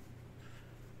 Perfect.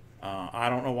 I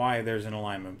don't know why there's an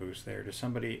alignment boost there. Does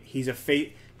somebody... He's a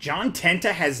face... John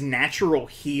Tenta has natural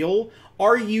heal?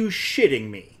 Are you shitting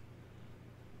me?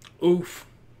 Oof.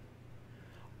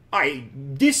 I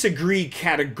disagree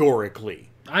categorically.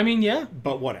 I mean, yeah.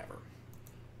 But whatever.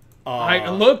 I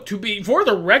look to be... For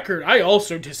the record, I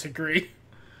also disagree.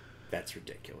 That's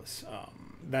ridiculous.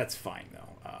 That's fine,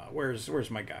 though. Where's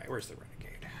my guy? Where's the Renegade?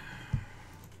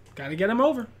 Gotta get him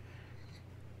over.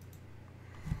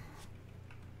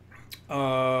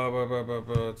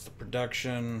 It's the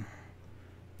production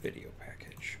video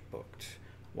package booked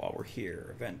while we're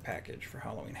here. Event package for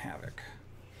Halloween Havoc.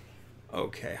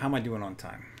 Okay, how am I doing on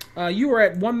time? You were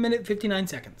at 1 minute 59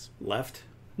 seconds. Left?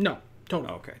 No,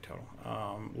 total. Okay, total.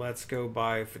 Let's go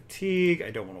by fatigue.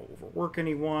 I don't want to overwork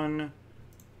anyone.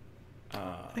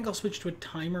 I think I'll switch to a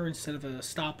timer instead of a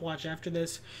stopwatch after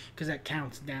this, because that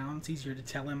counts down. It's easier to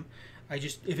tell him.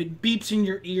 If it beeps in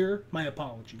your ear, my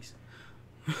apologies.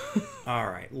 All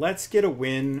right, let's get a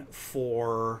win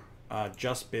for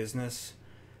Just Business.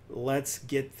 Let's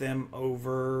get them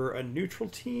over a neutral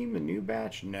team, a new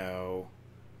batch. No,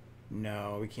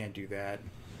 we can't do that.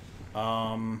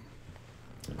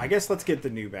 I guess let's get the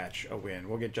new batch a win.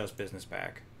 We'll get Just Business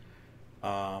back.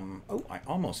 Oh, I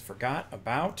almost forgot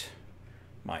about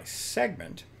my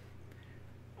segment.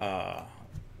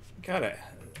 Gotta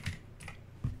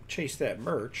chase that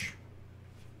merch.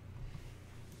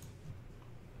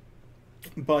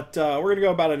 But we're going to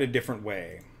go about it a different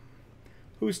way.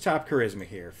 Who's top charisma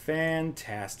here?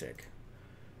 Fantastic.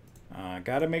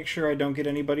 Gotta make sure I don't get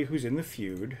anybody who's in the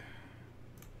feud.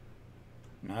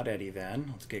 Not Eddie, then.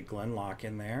 Let's get Glenn Locke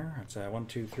in there. That's 1,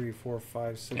 2, 3, 4,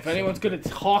 5, 6. If anyone's good at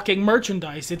hawking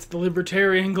merchandise, it's the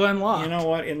libertarian Glenn Locke. You know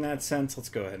what? In that sense, let's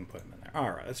go ahead and put him in there.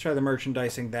 All right, let's try the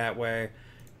merchandising that way.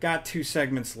 Got 2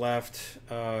 segments left.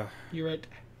 You're at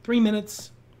 3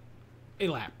 minutes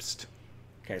elapsed.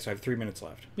 Okay, so I have 3 minutes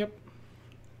left. Yep.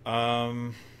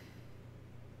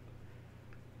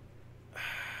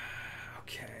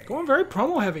 Okay. Going very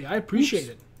promo heavy. I appreciate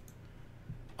it.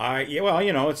 Yeah, well,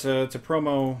 you know, it's a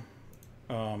promo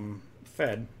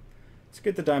fed. Let's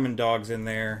get the Diamond Dogs in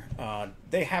there.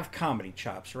 They have comedy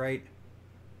chops, right?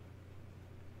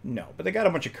 No, but they got a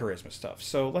bunch of charisma stuff.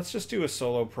 So let's just do a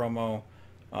solo promo.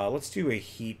 Let's do a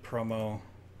heat promo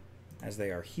as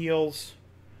they are heels.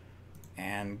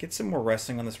 And get some more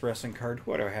wrestling on this wrestling card.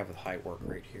 What do I have with high work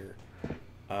rate here?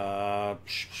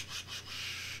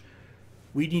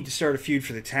 We need to start a feud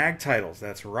for the tag titles.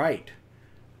 That's right.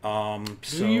 So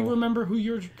do you remember who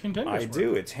your contenders were? I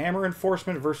do. It's Hammer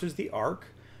Enforcement versus the Ark.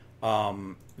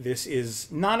 This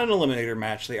is not an eliminator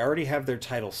match. They already have their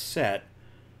title set,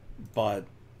 but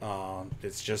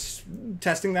it's just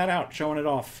testing that out, showing it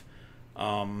off.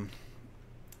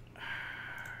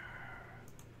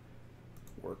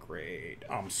 Work rate.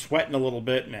 I'm sweating a little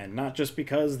bit, and not just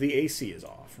because the AC is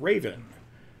off. Raven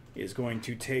is going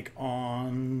to take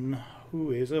on...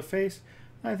 Who is a face?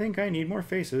 I think I need more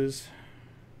faces.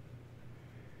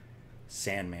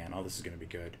 Sandman. Oh, this is going to be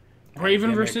good.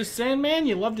 Raven versus Sandman.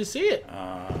 You love to see it.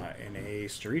 In a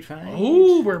street fight.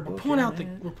 Oh, we're pulling out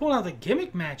the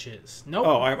gimmick matches. Nope.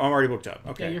 Oh, I'm already booked up.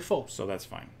 Okay, yeah, you're full. So that's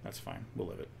fine. That's fine. We'll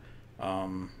live it.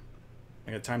 I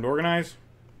got time to organize.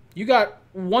 You got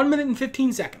 1 minute and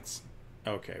 15 seconds.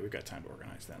 Okay, we've got time to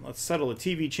organize then. Let's settle the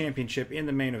TV championship in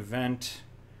the main event.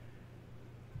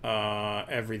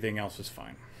 Everything else is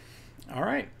fine. All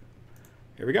right.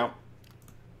 Here we go.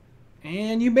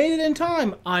 And you made it in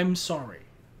time. I'm sorry.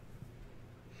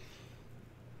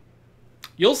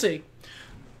 You'll see.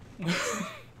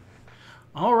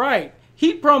 All right.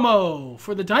 Heat promo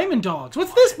for the Diamond Dogs.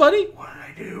 What's this, buddy? What did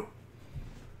I do?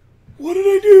 What did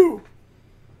I do?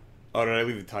 Oh, did I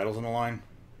leave the titles on the line?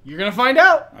 You're going to find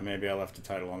out. Maybe I left the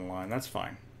title on the line. That's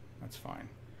fine. That's fine.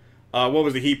 What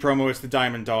was the Heat promo? It's the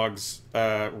Diamond Dogs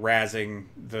razzing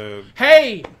the...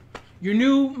 Hey! Your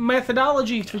new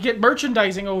methodology to get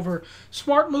merchandising over.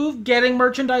 Smart move, getting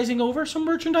merchandising over. So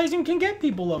merchandising can get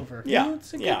people over. Yeah, You know,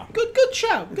 it's a yeah. Good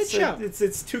shout. Good shout.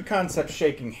 It's two concepts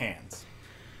shaking hands.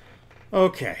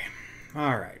 Okay.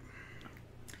 All right.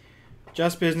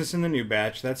 Just Business in the new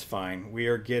batch. That's fine. We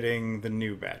are getting the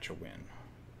new batch a win.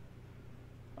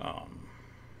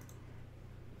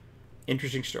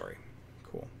 Interesting story.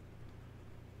 Cool.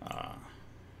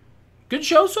 Good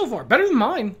show so far. Better than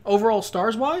mine. Overall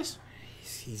stars wise.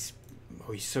 He's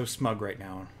so smug right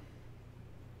now.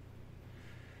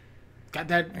 Got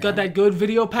that good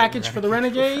video package for the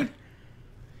Renegade.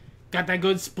 Got that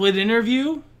good split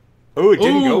interview. Oh, it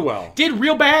didn't go well. Did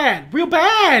real bad. Real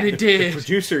bad it did. The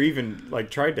producer even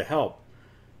tried to help.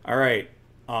 All right.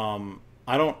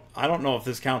 I don't know if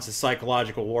this counts as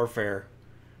psychological warfare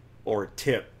or a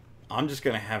tip. I'm just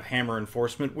going to have Hammer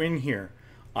Enforcement win here.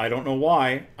 I don't know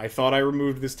why. I thought I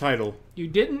removed this title. You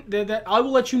didn't. I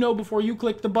will let you know before you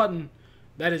click the button.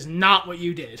 That is not what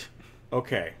you did.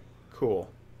 Okay, cool.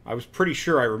 I was pretty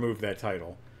sure I removed that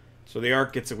title. So the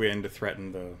Ark gets a win to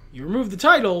threaten the... You removed the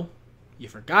title. You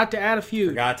forgot to add a feud.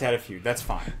 Forgot to add a feud. That's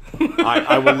fine.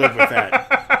 I will live with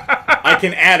that. I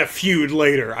can add a feud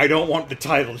later. I don't want the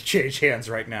title to change hands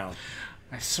right now.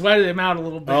 I sweated him out a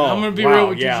little bit. Oh, I'm going to be wow, real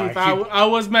with yeah. you, Chief. I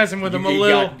was messing with him a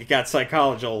little. You got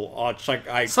psychological.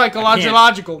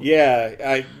 Psychological.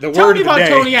 Yeah. The Tell word me of the about day.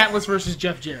 Tony Atlas versus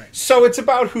Jeff Jarrett. So it's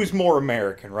about who's more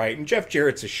American, right? And Jeff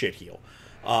Jarrett's a shitheel.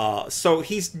 So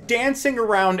he's dancing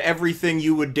around everything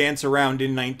you would dance around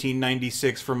in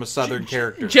 1996 from a Southern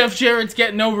character. Jeff Jarrett's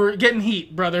getting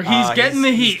heat, brother. He's getting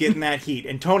the heat. He's getting that heat.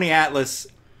 And Tony Atlas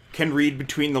can read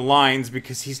between the lines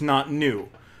because he's not new.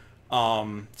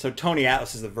 So Tony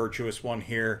Atlas is the virtuous one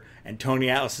here, and Tony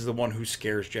Atlas is the one who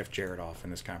scares Jeff Jarrett off in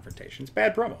this confrontation. It's a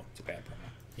bad promo. It's a bad promo.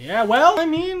 Yeah, well, I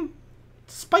mean,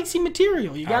 spicy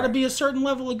material. You got to be a certain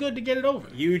level of good to get it over.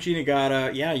 Yuji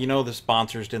Nagata, yeah, you know the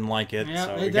sponsors didn't like it, Yeah,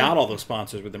 so they we did. got all those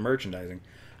sponsors with the merchandising.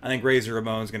 I think Razor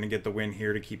Ramon's going to get the win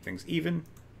here to keep things even.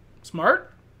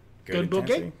 Smart. Good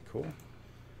booking. intensity. Cool.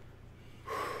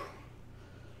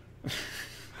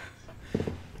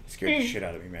 Scared the shit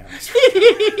out of me, man.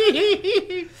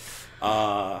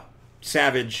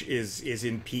 Savage is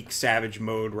in peak Savage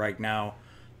mode right now.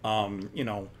 You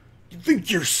know, you think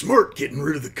you're smart getting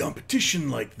rid of the competition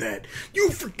like that. You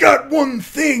forgot one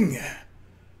thing.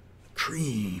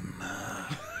 Cream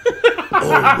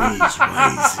always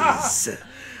rises to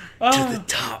the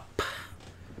top.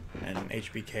 And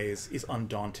HBK is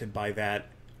undaunted by that,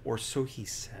 or so he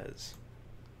says.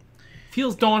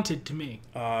 Feels daunted to me.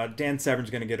 Dan Severn's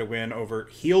going to get a win over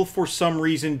heel for some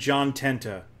reason, John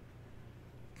Tenta.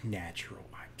 Natural.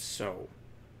 I'm so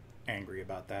angry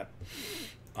about that.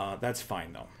 That's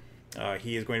fine, though.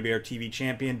 He is going to be our TV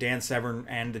champion. Dan Severn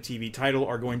and the TV title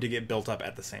are going to get built up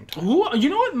at the same time. Ooh, you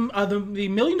know what? The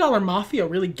 $1 Million Mafia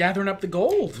really gathering up the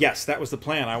gold. Yes, that was the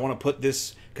plan. I want to put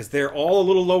this, because they're all a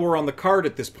little lower on the card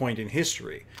at this point in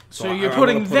history. So you're I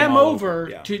putting wanna put them all over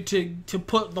Yeah. to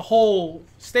put the whole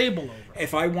stable over.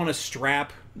 If I want to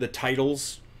strap the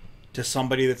titles to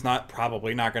somebody that's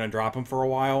probably not going to drop them for a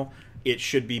while, it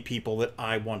should be people that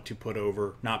I want to put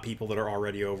over, not people that are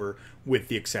already over, with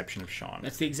the exception of Shawn.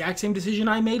 That's the exact same decision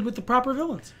I made with the proper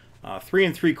villains. 3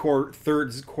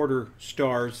 3/4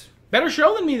 stars. Better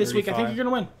show than me this week. I 35. think you're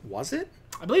going to win. Was it?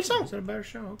 I believe so. Was it a better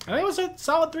show? Okay. I think it was a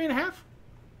solid 3.5.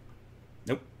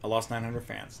 Nope. I lost 900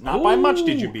 fans. Not by much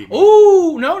did you beat me.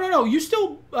 Ooh, no. You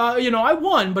still, I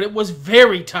won, but it was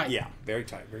very tight. Yeah, very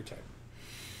tight, very tight.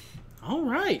 All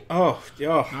right. Oh,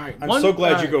 all right, I'm so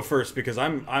glad you go first, because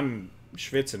I'm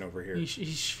schwitzing over here. He's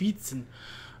schwitzen.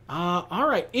 All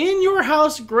right. In your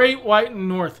house, Great White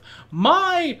North.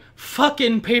 My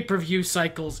fucking pay-per-view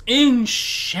cycle's in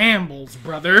shambles,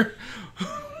 brother.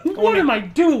 What am I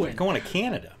doing? Going to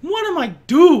Canada. What am I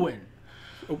doing?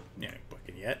 Oh, yeah,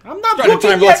 booking yet. I'm not Starting booking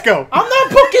time, yet. let's go. I'm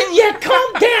not booking yet.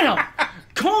 Calm down.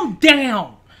 Calm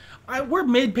down. We're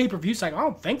mid pay-per-view cycle. I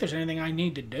don't think there's anything I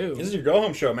need to do. This is your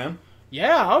go-home show, man.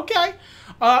 Yeah, okay.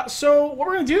 So what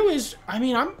we're gonna do is, I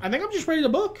think I'm just ready to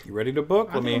book. You ready to book?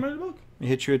 I'm ready to book. Let me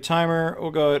hit you a timer.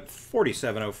 We'll go at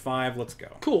 47:05. Let's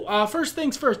go. Cool. First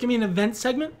things first. Give me an event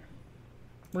segment.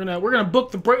 We're gonna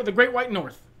book the Great White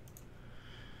North.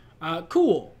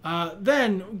 Cool.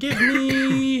 Then give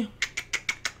me.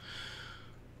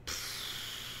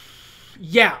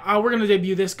 Yeah, we're gonna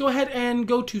debut this. Go ahead and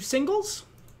go to singles.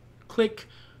 Click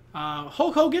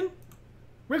Hulk Hogan,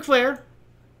 Ric Flair,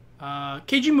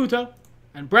 Keiji Muto,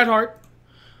 and Bret Hart.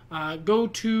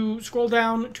 Scroll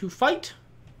down to fight.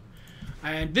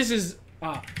 And this is,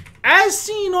 as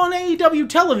seen on AEW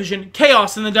television,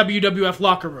 chaos in the WWF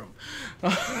locker room.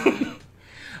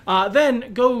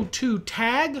 Then go to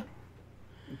tag.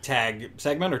 Tag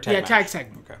segment or tag match? Tag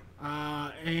segment. Okay.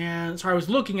 And sorry, I was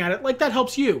looking at it. Like, that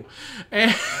helps you.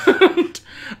 And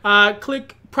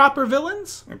click proper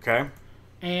villains. Okay.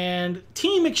 And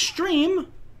Team Extreme,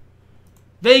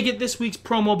 they get this week's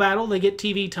promo battle. They get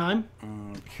TV time.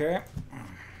 Okay.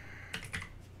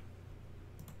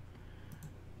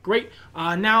 Great.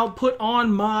 Now put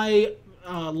on my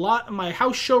my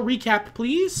house show recap,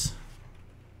 please.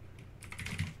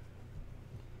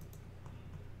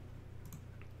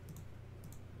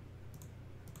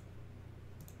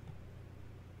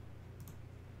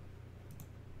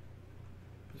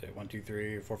 Is it 1, 2,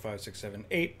 3, 4, 5, 6, 7,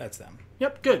 8? That's them.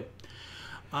 Yep, good.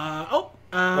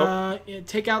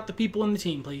 Take out the people in the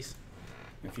team, please.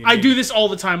 If you I need- do this all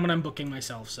the time when I'm booking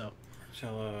myself, so.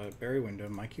 So, Barry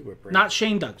Windham, Mikey Whipwreck. Not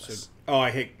Shane Douglas.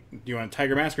 I hate. Do you want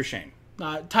Tiger Mask or Shane?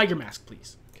 Tiger Mask,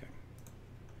 please. Okay.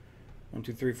 1,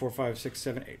 2, 3, 4, 5, 6,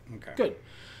 7, 8. Okay. Good.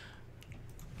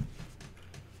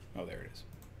 Oh, there it is.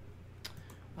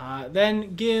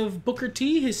 Then give Booker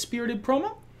T his spirited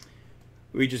promo.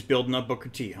 We just building up Booker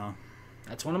T, huh?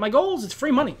 That's one of my goals. It's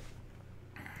free money.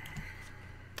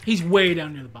 He's way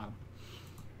down near the bottom.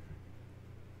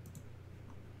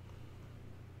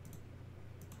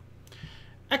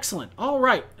 Excellent. All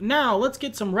right. Now, let's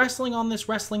get some wrestling on this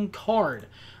wrestling card.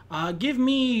 Give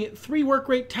me 3 work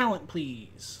rate talent,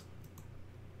 please.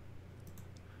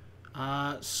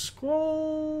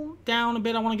 Scroll down a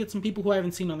bit. I want to get some people who I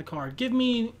haven't seen on the card. Give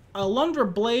me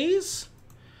Alundra Blaze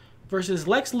versus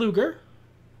Lex Luger.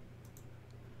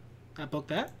 I booked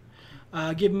that.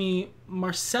 Give me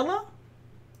Marcella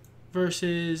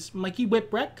versus Mikey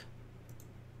Whipwreck.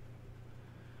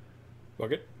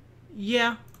 Book it.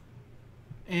 Yeah.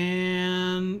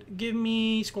 And give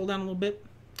me... Scroll down a little bit.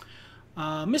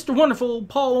 Mr. Wonderful,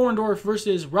 Paul Orndorff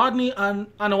versus Rodney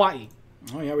Anoa'i.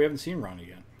 Oh, yeah, we haven't seen Ronnie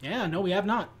yet. Yeah, no, we have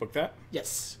not. Book that?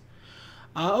 Yes.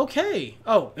 Okay.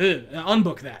 Oh,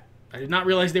 unbook that. I did not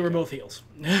realize they were both heels.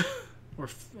 Or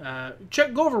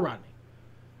go over Rodney.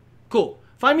 Cool.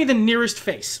 Find me the nearest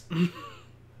face.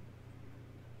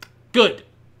 Good.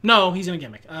 No, he's in a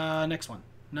gimmick. Next one.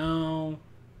 No.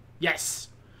 Yes.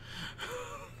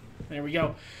 There we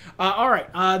go. All right.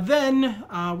 Then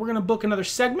we're gonna book another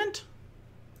segment.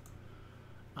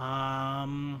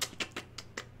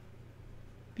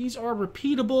 These are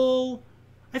repeatable.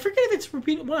 I forget if it's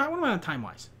repeatable. What am I on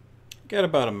time-wise? Got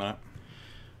about a minute.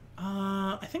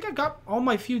 I think I've got all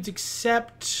my feuds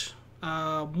except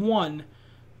one.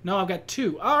 No, I've got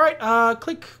two. All right,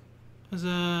 click as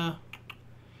a...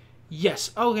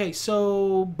 Yes. Okay,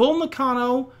 so Bull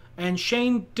Nakano and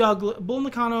Shane Douglas. Bull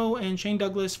Nakano and Shane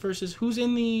Douglas versus who's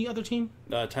in the other team?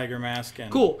 Tiger Mask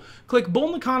and... Cool. Click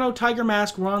Bull Nakano, Tiger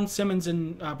Mask, Ron Simmons,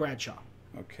 and Bradshaw.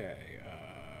 Okay.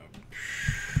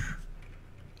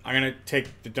 I'm going to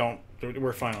take the...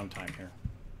 We're fine on time here.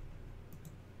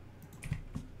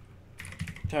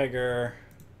 Tiger...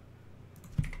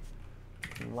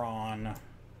 Ron...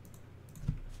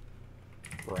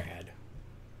 Brad.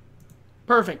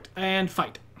 Perfect. And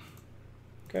fight.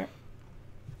 Okay.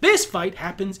 This fight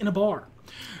happens in a bar.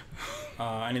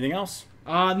 Anything else?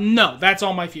 No. That's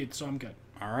all my feuds, so I'm good.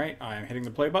 All right. I'm hitting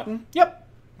the play button. Yep.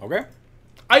 Okay.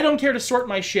 I don't care to sort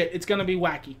my shit. It's gonna be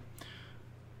wacky.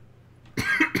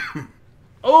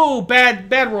 Oh,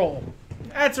 bad roll.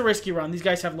 That's a risky run. These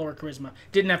guys have lower charisma.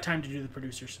 Didn't have time to do the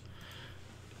producers.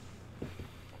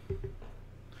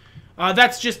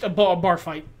 That's just a bar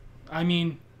fight. I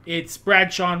mean, it's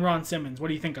Bradshaw and Ron Simmons. What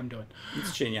do you think I'm doing?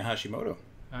 It's Shinya Hashimoto.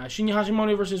 Shinya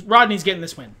Hashimoto versus Rodney's getting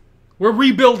this win. We're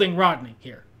rebuilding Rodney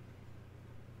here.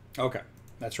 Okay.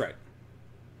 That's right.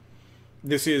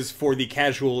 This is for the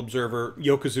casual observer,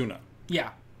 Yokozuna.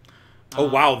 Yeah. Oh,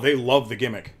 wow. They love the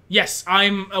gimmick. Yes,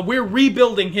 we're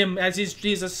rebuilding him as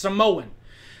he's a Samoan.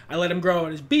 I let him grow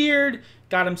out his beard,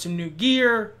 got him some new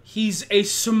gear. He's a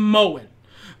Samoan.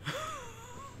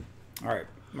 All right.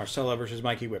 Marcella versus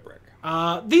Mikey Whipwreck.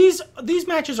 These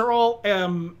matches are all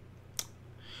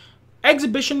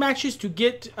exhibition matches to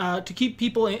keep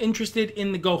people interested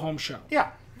in the go home show.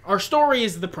 Yeah. Our story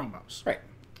is the promos. Right.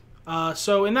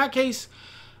 So in that case,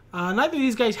 neither of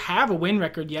these guys have a win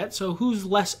record yet. So who's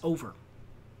less over?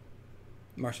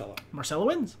 Marcella. Marcella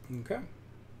wins. Okay.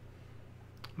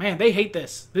 Man, they hate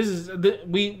this. This is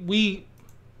we're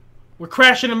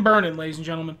crashing and burning, ladies and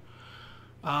gentlemen.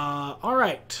 All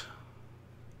right.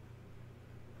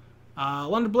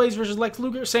 London Blaze versus Lex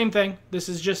Luger, same thing. This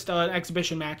is just an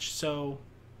exhibition match. So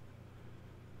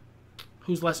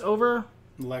who's less over?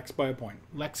 Lex by a point.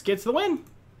 Lex gets the win.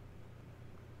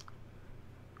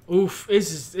 Oof,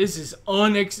 this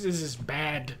is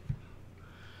bad.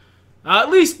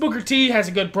 At least Booker T has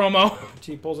a good promo.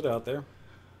 T pulls it out there.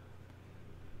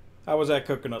 How was that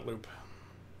coconut loop?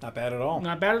 Not bad at all.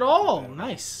 Not bad at all.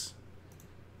 Nice.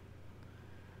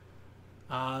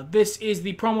 This is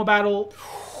the promo battle.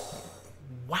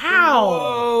 Wow.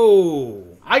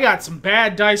 Whoa. I got some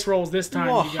bad dice rolls this time,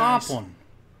 you guys. Hoplin.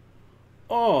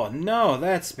 Oh, no,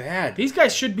 that's bad. These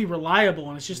guys should be reliable,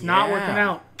 and it's just not working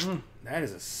out. That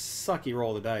is a sucky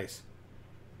roll of dice.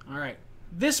 All right.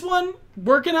 This one,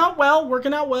 working out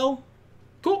well.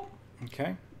 Cool.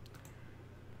 Okay.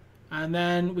 And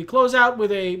then we close out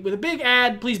with a big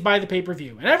ad, please buy the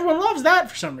pay-per-view. And everyone loves that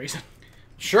for some reason.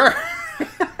 Sure.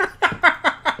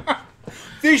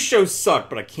 These shows suck,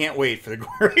 but I can't wait for the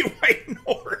Great White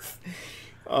North.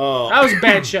 Oh, That was a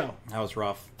bad show. that was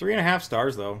rough. 3.5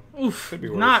 stars, though. Oof. Could be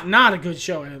worse. Not a good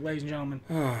show, ladies and gentlemen.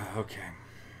 Okay.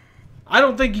 I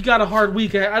don't think you got a hard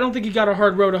week. I don't think you got a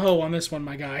hard road to hoe on this one,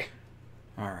 my guy.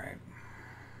 All right.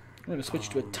 We're going to switch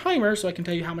to a timer so I can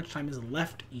tell you how much time is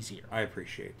left easier. I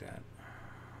appreciate that.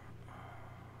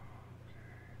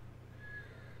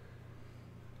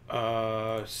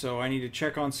 So I need to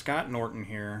check on Scott Norton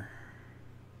here.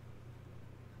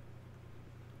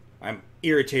 I'm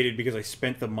irritated because I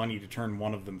spent the money to turn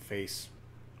one of them face.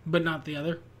 But not the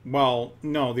other? Well,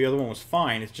 no, the other one was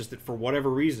fine. It's just that for whatever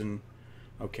reason...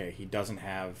 Okay, he doesn't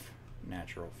have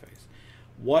natural face.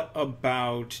 What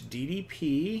about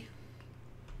DDP?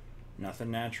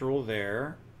 Nothing natural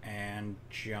there. And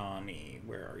Johnny.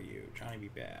 Where are you? Johnny be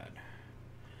bad.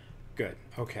 Good.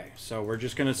 Okay, so we're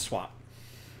just going to swap.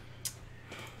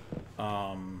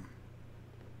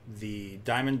 The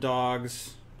Diamond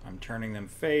Dogs, I'm turning them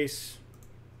face.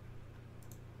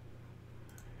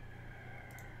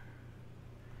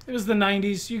 It was the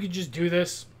 90s. You could just do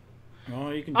this.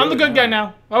 Well, you can do I'm the it good guy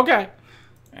now. Okay.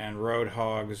 And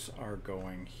Roadhogs are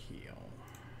going heel.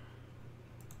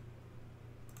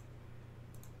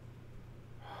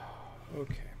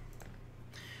 Okay.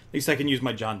 At least I can use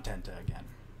my John Tenta again.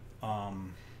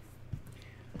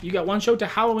 You got one show to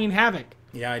Halloween Havoc.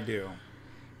 Yeah, I do.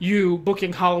 You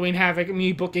booking Halloween Havoc,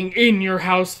 me booking In Your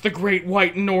House, The Great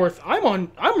White North.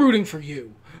 I'm rooting for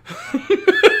you.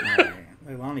 Alright.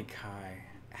 Leilani Kai.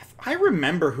 I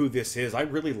remember who this is. I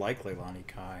really like Leilani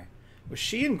Kai. Was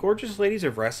she in Gorgeous Ladies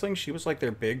of Wrestling? She was like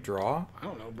their big draw. I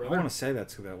don't know, I brother. want to say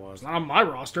that's who that was. Not on my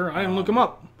roster. I didn't look him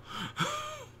up.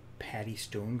 Patty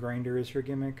Stonegrinder is her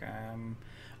gimmick.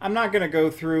 I'm not going to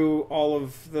go through all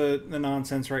of the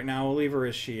nonsense right now. We'll leave her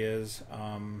as she is.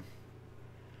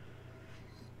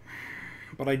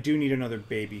 But I do need another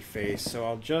baby face, so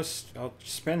I'll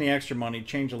spend the extra money,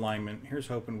 change alignment. Here's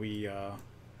hoping we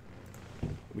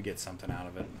get something out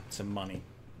of it. Some money.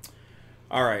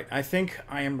 All right, I think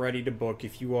I am ready to book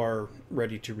if you are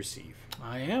ready to receive.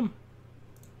 I am.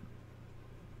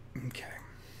 Okay.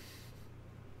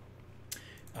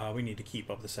 We need to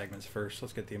keep up the segments first.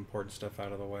 Let's get the important stuff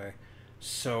out of the way.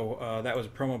 So that was a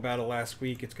promo battle last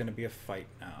week. It's going to be a fight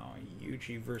now.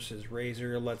 Yuji versus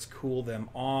Razor. Let's cool them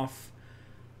off.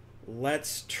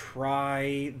 Let's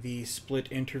try the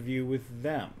split interview with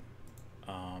them.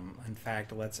 In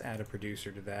fact, let's add a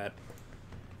producer to that.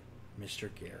 Mr.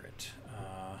 Garrett.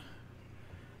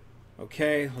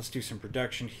 Okay, let's do some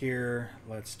production here.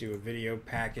 Let's do a video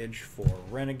package for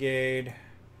Renegade.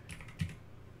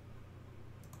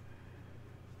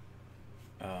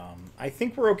 I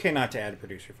think we're okay not to add a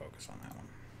producer focus on that one.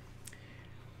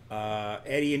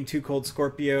 Eddie and Too Cold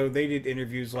Scorpio, they did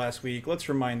interviews last week. Let's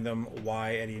remind them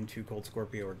why Eddie and Too Cold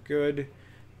Scorpio are good.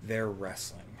 They're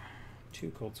wrestling.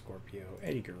 Too Cold Scorpio,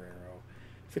 Eddie Guerrero.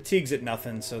 Fatigue's at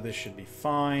nothing, so this should be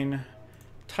fine.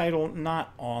 Title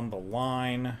not on the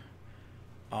line.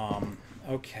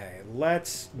 Okay,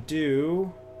 let's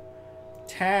do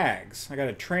tags. I got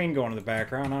a train going in the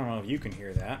background. I don't know if you can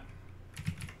hear that.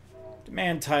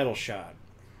 Demand title shot.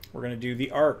 We're going to do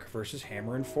the Arc versus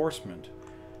Hammer Enforcement.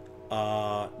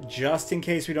 Just in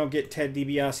case we don't get Ted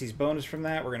DiBiase's bonus from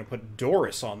that, we're going to put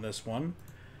Doris on this one.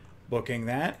 Booking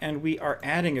that. And we are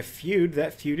adding a feud.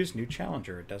 That feud is new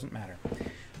challenger. It doesn't matter.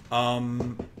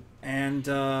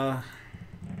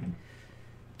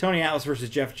 Tony Atlas versus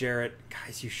Jeff Jarrett.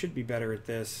 Guys, you should be better at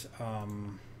this.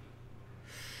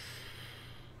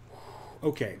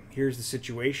 Okay, here's the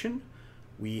situation.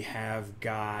 We have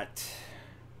got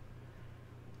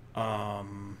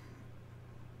some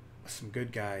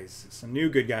good guys, some new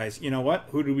good guys. You know what?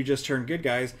 Who did we just turn good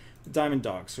guys? The Diamond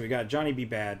Dogs. So we got Johnny B.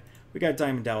 Bad. We got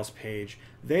Diamond Dallas Page.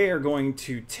 They are going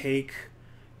to take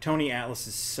Tony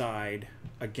Atlas's side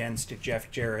against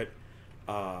Jeff Jarrett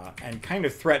and kind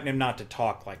of threaten him not to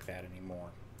talk like that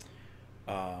anymore.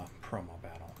 Promo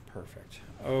battle. Perfect.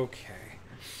 Okay.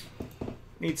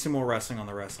 Need some more wrestling on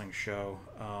the wrestling show.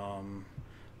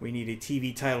 We need a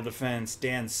TV title defense.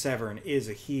 Dan Severn is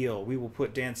a heel. We will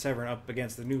put Dan Severn up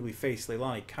against the newly faced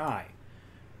Leilani Kai.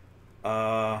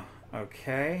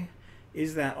 Okay.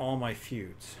 Is that all my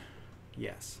feuds?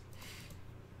 Yes.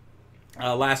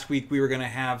 Last week we were going to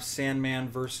have Sandman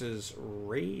versus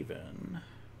Raven.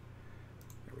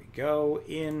 There we go.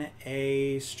 In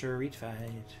a street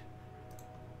fight.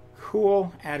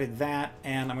 Cool. Added that.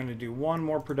 And I'm going to do one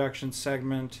more production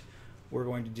segment. We're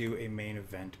going to do a main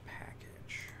event package.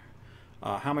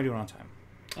 How am I doing on time?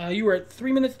 You were at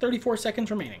 3 minutes 34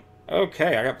 seconds remaining.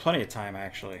 Okay, I got plenty of time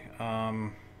actually.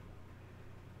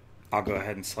 I'll go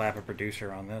ahead and slap a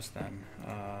producer on this then.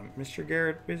 Mr.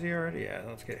 Garrett busy already? Yeah,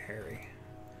 let's get Harry.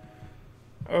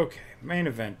 Okay, main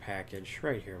event package.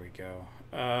 Right here we go.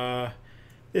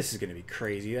 This is going to be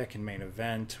crazy. That can main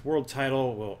event. World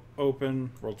title will open.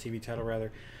 World TV title,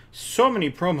 rather. So many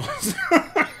promos.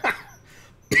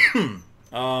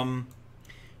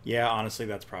 Yeah, honestly,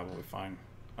 that's probably fine.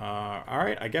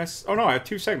 Alright, I guess... Oh, no, I have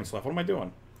 2 segments left. What am I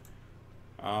doing?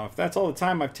 If that's all the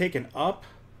time I've taken up...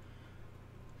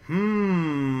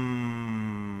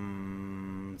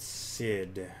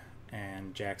 Sid.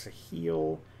 And Jack's a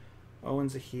heel.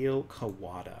 Owen's a heel.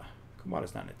 Kawada.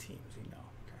 Kawada's not in a team, as you know.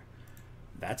 Okay.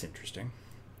 That's interesting.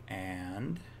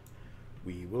 And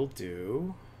we will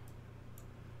do...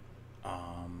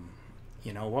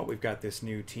 you know what? We've got this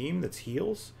new team that's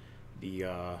heels.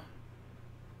 The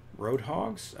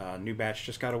Roadhogs. New batch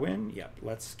just got a win. Yep,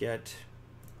 let's get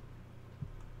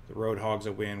the Roadhogs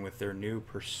a win with their new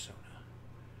persona.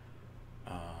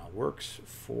 Works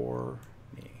for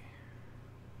me.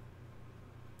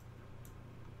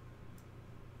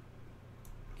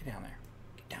 Get down there.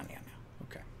 Get down now.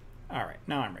 Okay. All right,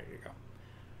 now I'm ready to go.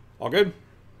 All good?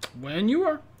 When you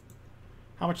are.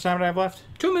 How much time do I have left?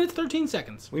 2 minutes, 13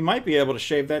 seconds. We might be able to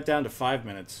shave that down to 5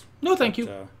 minutes. No, thank you.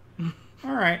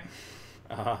 All right.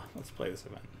 Let's play this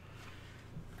event.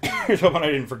 Here's hoping I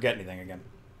didn't forget anything again.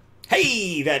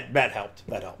 Hey, that helped.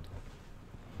 That helped.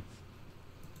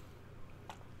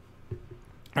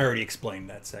 I already explained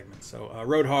that segment. So,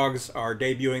 Roadhogs are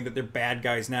debuting that they're bad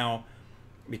guys now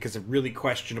because of really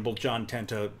questionable John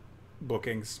Tenta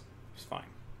bookings. It's fine.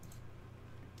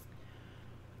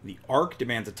 The Arc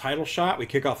demands a title shot. We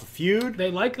kick off a feud.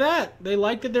 They like that. They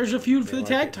like that there's a feud for the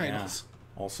tag titles.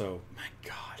 Yeah. Also, my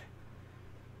God.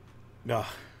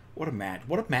 Ugh, what a match.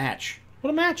 What a match.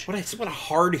 What a match. What a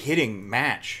hard-hitting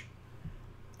match.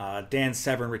 Dan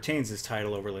Severn retains his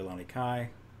title over Leilani Kai.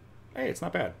 Hey, it's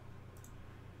not bad.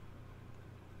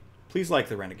 Please like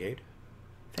the Renegade.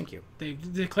 Thank you. They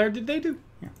declared that they do.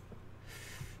 Yeah.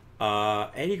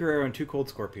 Eddie Guerrero and Too Cold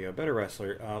Scorpio. Better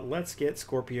wrestler. Let's get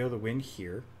Scorpio the win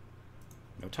here.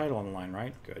 No title on the line,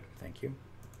 right? Good. Thank you.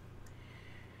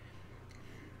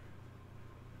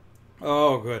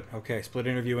 Oh, good. Okay. Split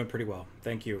interview went pretty well.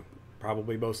 Thank you.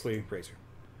 Probably mostly Razor.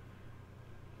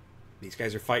 These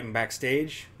guys are fighting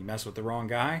backstage. You mess with the wrong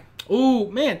guy. Ooh,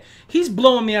 man. He's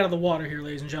blowing me out of the water here,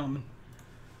 ladies and gentlemen.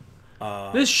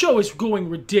 This show is going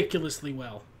ridiculously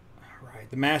well. All right.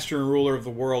 The master and ruler of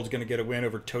the world is going to get a win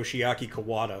over Toshiaki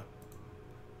Kawada.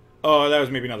 Oh, that was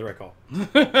maybe not the right call.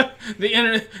 The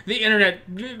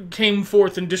internet came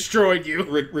forth and destroyed you.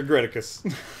 Regretticus.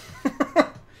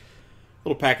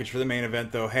 Little package for the main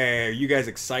event, though. Hey, are you guys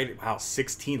excited? Wow,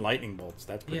 16 lightning bolts.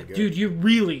 That's pretty good. Dude,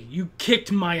 you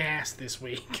kicked my ass this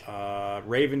week.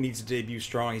 Raven needs to debut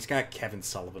strong. He's got Kevin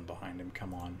Sullivan behind him.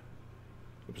 Come on.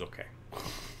 It was okay. It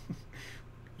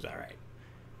was all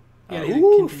right.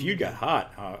 Ooh, feud got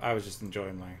hot. I was just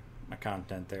enjoying my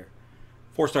content there.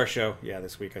 4-star show. Yeah,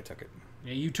 this week I took it.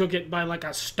 Yeah, you took it by like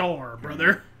a star,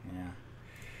 brother. Yeah.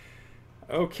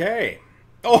 Okay.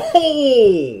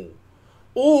 Oh!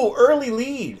 Oh, early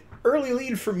lead. Early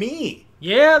lead for me.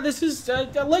 Yeah, this is,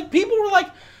 like, people were like,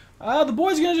 the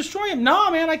boy's gonna destroy him. Nah,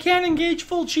 man, I can't engage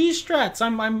full cheese strats.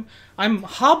 I'm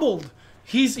hobbled.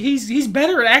 He's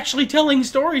better at actually telling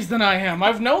stories than I am.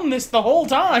 I've known this the whole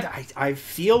time. I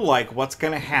feel like what's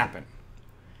gonna happen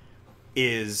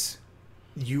is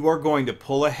you are going to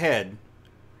pull ahead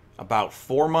about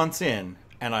 4 months in,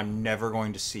 and I'm never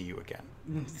going to see you again.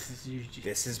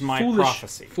 This is my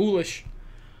prophecy. Foolish.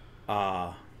 Do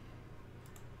I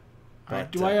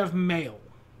have mail?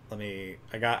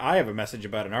 I have a message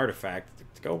about an artifact.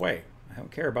 Go away. I don't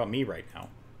care about me right now.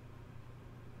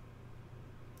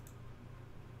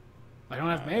 I don't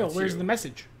have mail. Where's the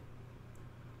message?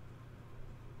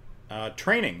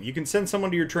 Training. You can send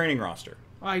someone to your training roster.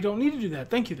 I don't need to do that.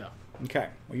 Thank you, though. Okay.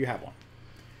 Well, you have one.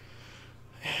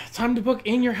 Time to book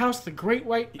In Your House, the Great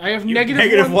White... I have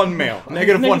negative one mail.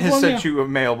 Negative one has sent you a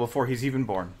mail before he's even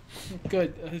born.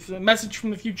 Good. It's a message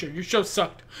from the future. Your show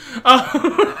sucked.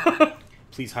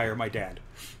 Please hire my dad.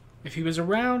 If he was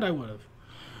around, I would have.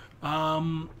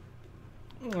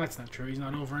 That's not true. He's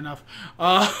not over enough.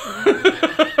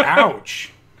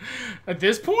 Ouch. At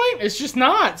this point, it's just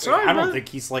not. Sorry, I don't think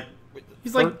he's like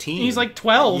 13. He's like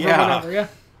 12 yeah. or whatever, yeah.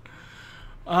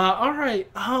 All right.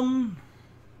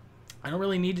 I don't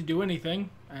really need to do anything,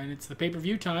 and it's the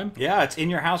pay-per-view time. Yeah, it's In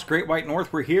Your House, Great White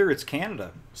North. We're here. It's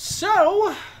Canada.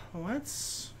 So,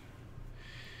 let's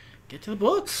get to the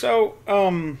book. So,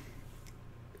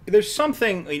 there's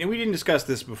something... we didn't discuss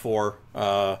this before.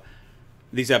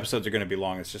 These episodes are going to be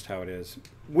long. It's just how it is.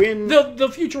 When the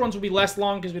future ones will be less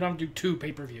long because we don't have to do 2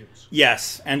 pay-per-views.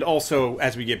 Yes, and also,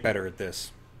 as we get better at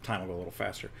this, time will go a little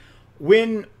faster.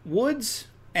 When Woods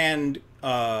and...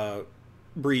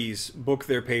 Breeze book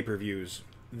their pay-per-views,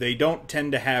 they don't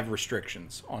tend to have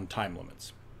restrictions on time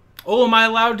limits. Oh, am I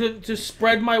allowed to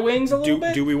spread my wings a little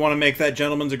bit? Do we want to make that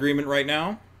gentleman's agreement right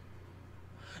now?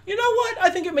 You know what? I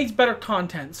think it makes better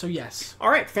content, so yes. All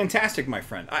right, fantastic, my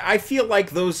friend. I feel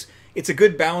like it's a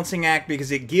good balancing act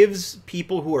because it gives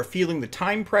people who are feeling the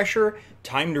time pressure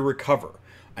time to recover.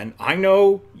 And I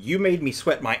know you made me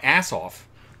sweat my ass off,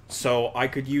 so I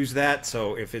could use that.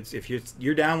 So if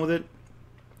you're down with it,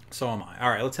 so am I. All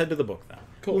right, let's head to the book then.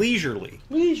 Cool. Leisurely.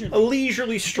 A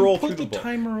leisurely stroll through the book. Put the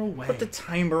timer away. Put the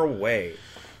timer away.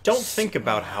 Don't think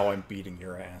about how I'm beating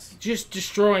your ass. Just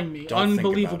destroying me. Don't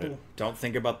Unbelievable. Think about it. Don't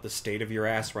think about the state of your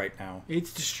ass right now.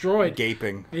 It's destroyed.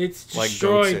 Gaping. It's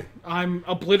destroyed. Like I'm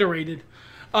obliterated.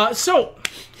 I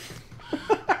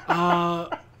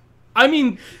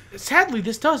mean, sadly,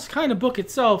 this does kind of book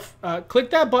itself. Click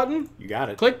that button. You got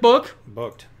it. Click book.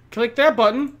 Booked. Click that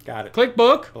button. Got it. Click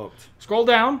book. Booked. Scroll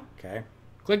down. Okay.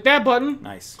 Click that button.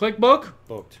 Nice. Click book.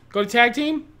 Booked. Go to tag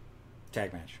team.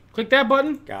 Tag match. Click that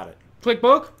button. Got it. Click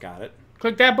book. Got it.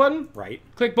 Click that button. Right.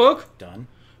 Click book. Done.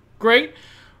 Great.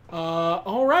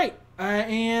 All right.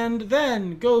 And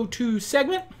then go to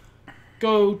segment.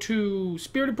 Go to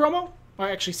spirited promo. Or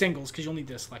actually singles, because you'll need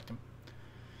to select them.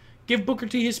 Give Booker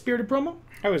T his spirited promo.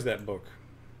 How is that book?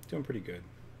 Doing pretty good.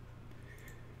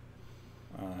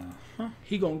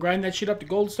 He gonna grind that shit up to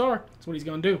gold star. That's what he's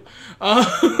gonna do.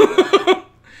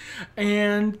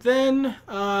 And then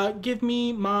give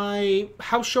me my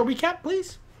house show recap,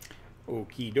 please.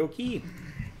 Okie dokie.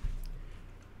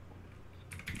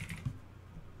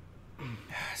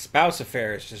 Spouse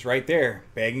affairs, just right there,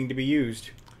 begging to be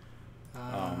used.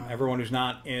 Everyone who's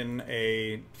not in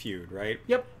a feud, right?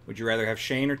 Yep. Would you rather have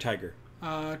Shane or Tiger?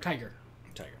 Tiger. Tiger.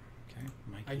 Okay.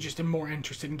 Mikey. I just am more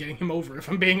interested in getting him over, if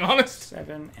I'm being honest.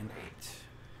 7 and 8.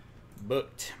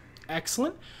 Booked.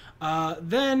 Excellent.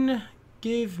 Then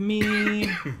give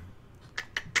me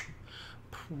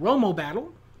promo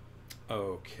battle.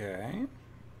 Okay.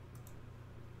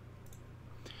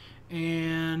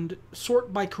 And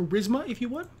sort by charisma, if you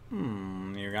would.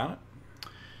 You got it.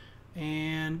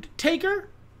 And Taker.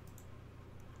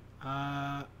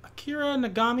 Akira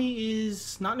Nagami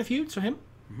is not in a feud, so him.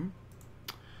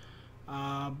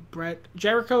 Brett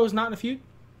Jericho is not in a feud.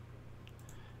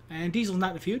 And Diesel's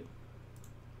not in a feud.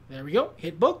 There we go.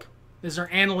 Hit book. This is our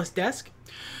analyst desk.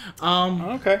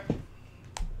 Okay.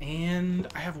 And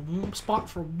I have a spot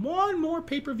for one more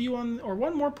pay-per-view on, or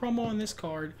one more promo on this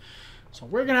card. So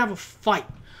we're gonna have a fight.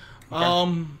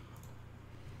 Okay.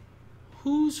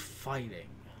 Who's fighting?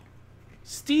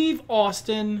 Steve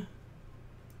Austin,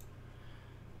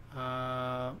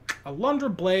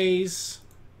 Alundra Blaze.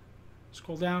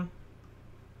 Scroll down.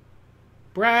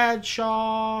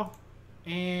 Bradshaw,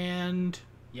 and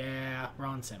yeah,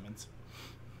 Ron Simmons.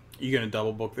 You gonna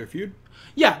double book their feud?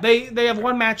 Yeah, they have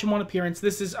one match and one appearance.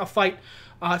 This is a fight.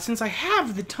 Since I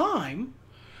have the time,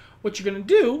 what you're going to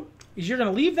do is you're going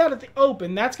to leave that at the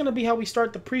open. That's going to be how we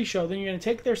start the pre-show. Then you're going to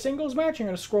take their singles match. You're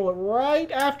going to scroll it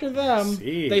right after them.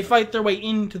 See. They fight their way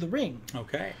into the ring.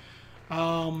 Okay.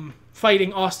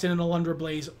 Fighting Austin and Alundra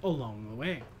Blaze along the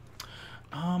way.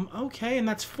 Okay, and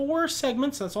that's 4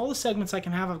 segments. That's all the segments I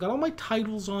can have. I've got all my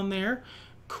titles on there.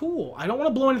 Cool. I don't want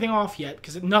to blow anything off yet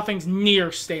because nothing's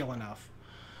near stale enough.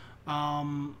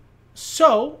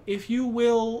 So, if you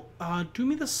will do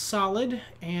me the solid,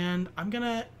 and I'm going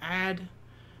to add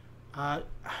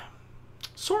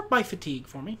sort by fatigue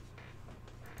for me.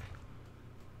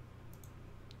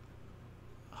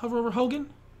 Hover over Hogan.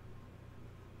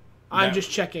 I'm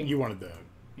just checking. You wanted the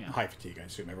high fatigue, I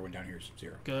assume. Everyone down here is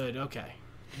 0. Good, okay.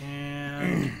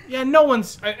 And yeah, no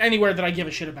one's anywhere that I give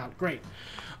a shit about. Great.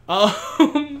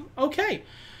 Okay.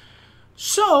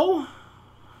 So,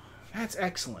 that's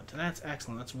excellent. That's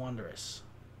excellent. That's wondrous.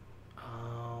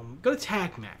 Go to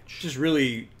tag match. Just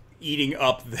really eating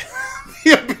up the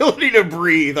ability to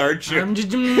breathe, aren't you?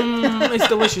 It's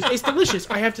delicious. It's delicious.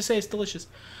 I have to say it's delicious.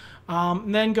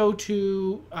 Then go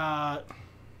to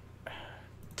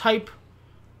type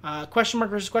question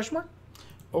mark versus question mark.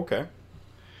 Okay.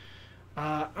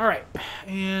 All right.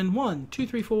 And 1, 2,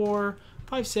 3, 4,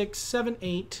 5, 6, 7,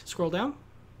 8. Scroll down.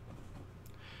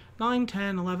 9,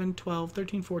 10, 11, 12,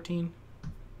 13, 14.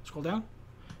 Scroll down.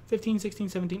 15, 16,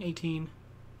 17, 18,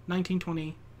 19,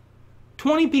 20.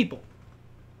 20 people.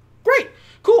 Great.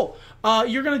 Cool.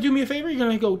 You're going to do me a favor. You're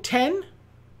going to go 10.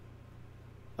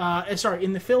 Sorry,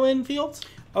 in the fill-in fields.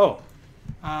 Oh.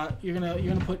 You're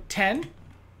gonna put 10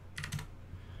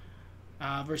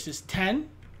 versus 10.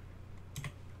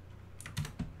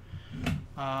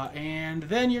 And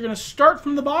then you're going to start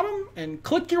from the bottom and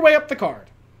click your way up the card.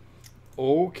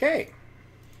 Okay.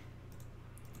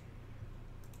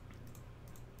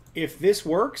 If this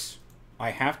works, I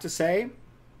have to say,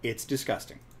 it's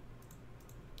disgusting.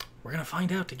 We're going to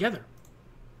find out together.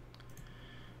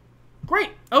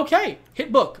 Great. Okay.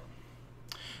 Hit book.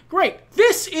 Great.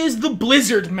 This is the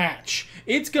Blizzard match.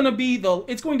 It's going to be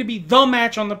the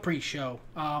match on the pre-show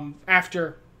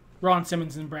after Ron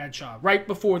Simmons and Bradshaw, right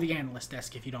before the analyst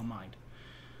desk, if you don't mind.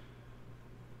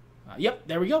 Yep,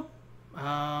 there we go.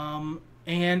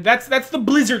 And that's the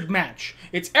Blizzard match.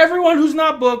 It's everyone who's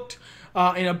not booked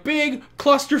in a big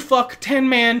clusterfuck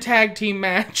 10-man tag team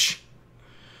match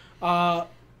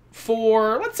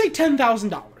for, let's say,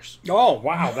 $10,000. Oh,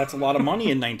 wow. That's a lot of money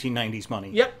in 1990s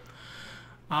money. Yep.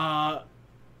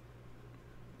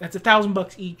 That's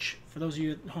 $1,000 each for those of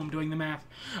you at home doing the math.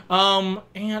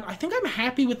 And I think I'm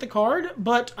happy with the card,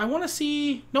 but I want to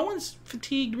see. No one's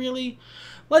fatigued really.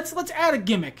 Let's add a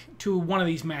gimmick to one of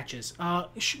these matches.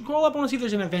 Scroll up. I want to see if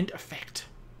there's an event effect.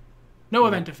 No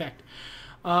event effect.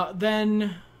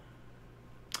 Then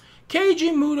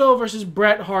Keiji Muto versus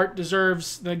Bret Hart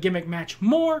deserves the gimmick match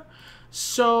more.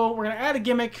 So we're going to add a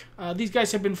gimmick. These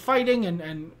guys have been fighting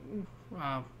and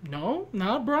no,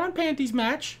 not bra and panties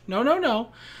match. No.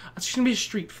 It's just going to be a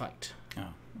street fight.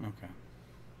 Oh, okay.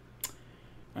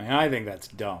 I mean, I think that's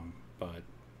dumb, but...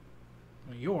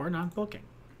 You're not booking.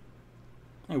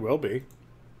 I will be.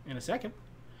 In a second.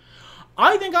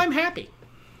 I think I'm happy.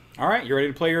 All right, you ready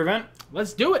to play your event?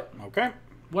 Let's do it. Okay.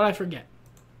 What'd I forget?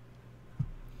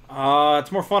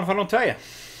 It's more fun if I don't tell you.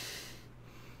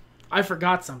 I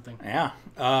forgot something. Yeah.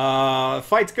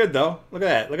 Fight's good, though. Look at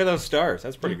that. Look at those stars.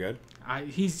 That's pretty good.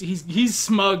 He's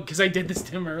smug because I did this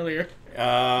to him earlier.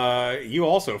 You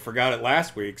also forgot it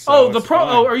last week. So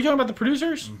Oh, are you talking about the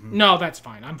producers? Mm-hmm. No, that's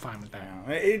fine. I'm fine with that.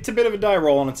 Yeah. It's a bit of a die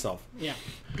roll in itself. Yeah.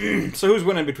 So who's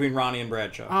winning between Ronnie and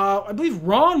Bradshaw? I believe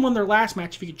Ron won their last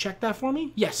match. If you could check that for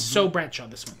me. Yes. Mm-hmm. So Bradshaw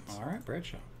this wins. All right,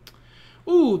 Bradshaw.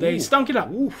 Ooh, they stunk it up.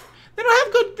 Oof. They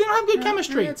don't have good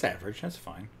chemistry. That's average. That's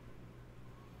fine.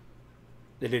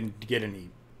 They didn't get any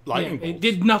lightning bolts. It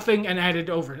did nothing and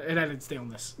added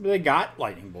staleness. They got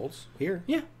lightning bolts here.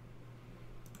 Yeah.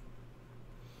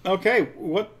 Okay,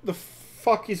 what the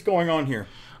fuck is going on here?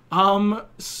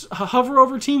 Hover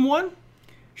over Team 1?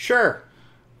 Sure.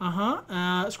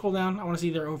 Scroll down. I want to see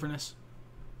their overness.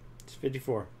 It's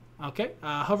 54. Okay.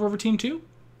 Hover over Team 2?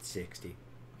 60.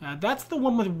 That's the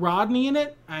one with Rodney in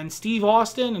it, and Steve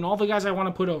Austin, and all the guys I want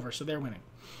to put over, so they're winning.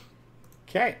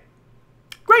 Okay.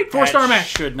 Great 4-star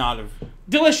match. Should not have.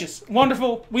 Delicious.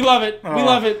 Wonderful. We love it. We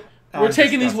love it. We're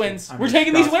taking these wins. We're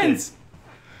taking these wins.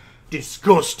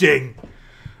 Disgusting.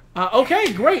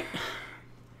 Okay, great.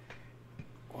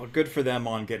 Well, good for them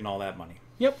on getting all that money.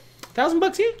 Yep.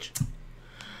 $1,000 each.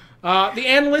 The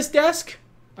analyst desk.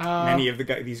 Many of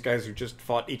these guys who just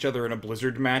fought each other in a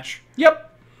Blizzard match. Yep.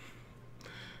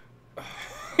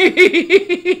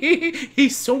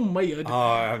 He's so mad.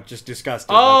 I'm just disgusted.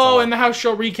 Oh, and the house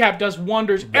show recap does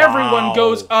wonders. Wow. Everyone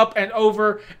goes up and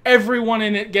over. Everyone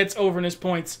in it gets overness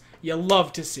points. You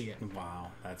love to see it.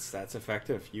 Wow, that's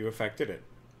effective. You affected it.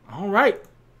 All right.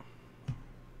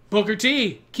 Booker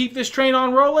T, keep this train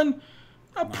on rolling.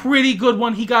 A pretty good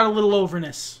one. He got a little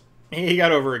overness. He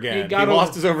got over again. He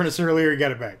lost his overness earlier. He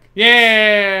got it back.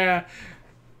 Yeah.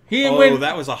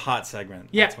 That was a hot segment.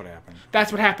 Yeah. That's what happened.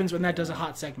 That's what happens when that does a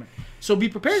hot segment. So be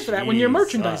prepared for that when your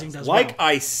merchandising does like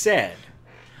I said.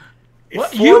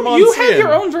 What? You had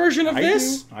your own version of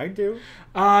this? I do.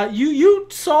 You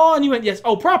saw and you went, yes.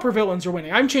 Oh, proper villains are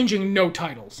winning. I'm changing no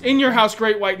titles. In Your House,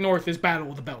 Great White North is Battle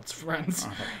of the Belts, friends.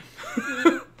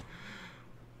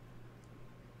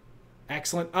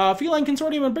 Excellent. Feline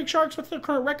Consortium and Big Sharks, what's their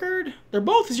current record? They're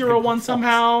both 0-1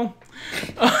 somehow.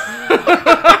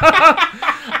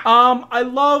 I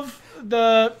love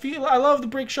the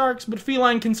Big Sharks, but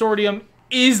Feline Consortium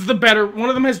is the better. One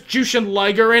of them has Jushin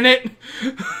Liger in it.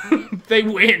 They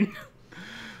win.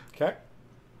 Okay.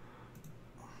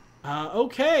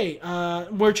 Okay.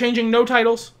 We're changing no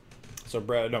titles. So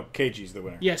KG's the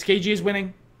winner. Yes, KG is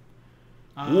winning.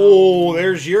 Whoa,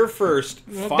 there's your first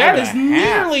 5.5. That is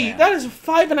nearly. That is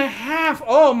 5.5.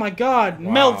 Oh my God!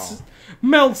 Wow.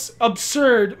 Melts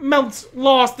absurd. Melts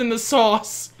lost in the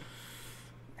sauce.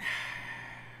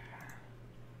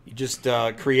 You just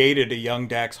created a young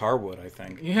Dax Harwood, I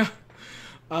think. Yeah.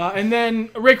 And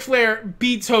then Ric Flair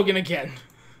beats Hogan again,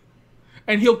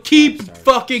 and he'll keep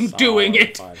fucking doing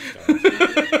it. 5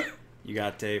 stars. You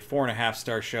got a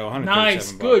 4.5-star show. 137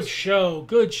 nice, bucks.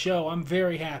 Good show. I'm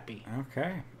very happy.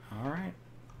 Okay, all right.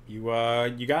 You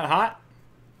got hot.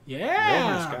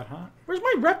 Yeah. Just got hot. Where's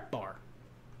my rep bar?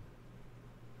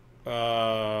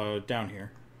 Down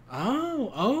here.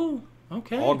 Oh,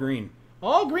 okay. All green.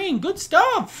 All green. Good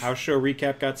stuff. House show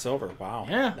recap got silver. Wow.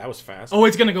 Yeah. That was fast. Oh,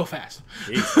 it's gonna go fast.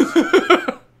 Jesus.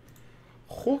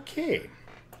 Okay.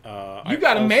 You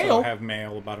got a mail. I have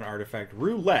mail about an artifact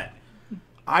roulette.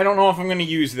 I don't know if I'm going to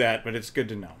use that, but it's good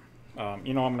to know. I'm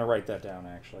going to write that down,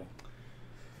 actually.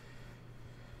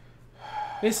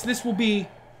 This will be...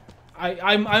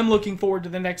 I'm looking forward to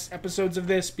the next episodes of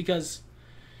this because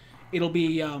it'll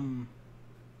be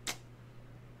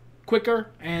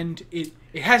quicker and it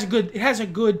has a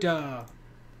good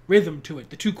rhythm to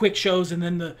it. The 2 quick shows and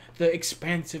then the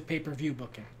expansive pay-per-view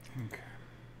booking. Okay.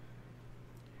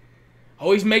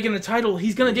 Oh, he's making the title.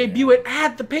 He's going to debut it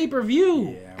at the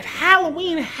pay-per-view. Yeah, at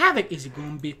Halloween Havoc. Is it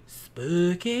going to be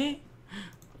spooky?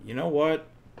 You know what?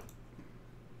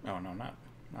 Oh, no, not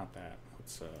that.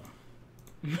 Let's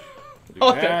do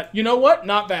that. You know what?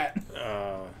 Not that.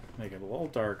 Make it a little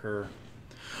darker.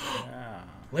 Yeah.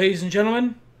 Ladies and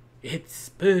gentlemen, it's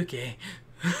spooky.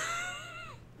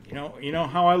 You know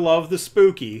how I love the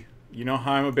spooky. You know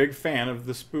how I'm a big fan of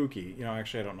the spooky. You know,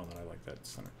 actually, I don't know that I like that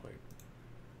center plate.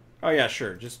 Oh, yeah,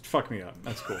 sure. Just fuck me up.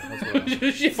 That's cool. That's what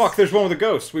I fuck, there's one with a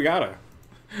ghost. We gotta.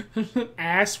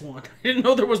 Ass one. I didn't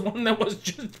know there was one that was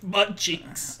just butt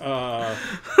cheeks.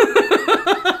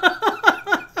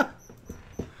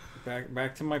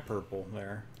 Back to my purple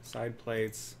there. Side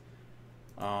plates.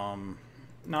 No,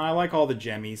 I like all the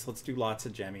gemmies. Let's do lots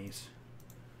of gemmies.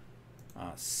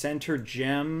 Center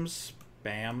gems.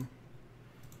 Bam.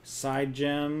 Side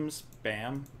gems.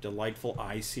 Bam. Delightful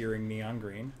eye-searing neon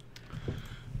green.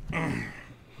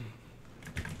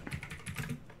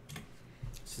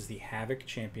 This is the Havoc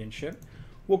Championship.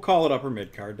 We'll call it upper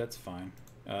mid-card. That's fine.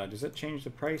 Does that change the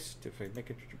price if I make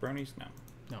it jabronis? No.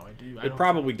 No, I do. It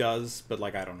probably does, but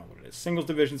like I don't know what it is. Singles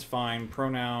division's fine.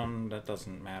 Pronoun, that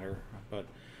doesn't matter. But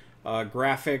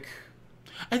graphic.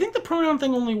 I think the pronoun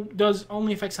thing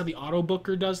only affects how the auto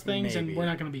booker does things, Maybe. and we're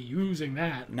not going to be using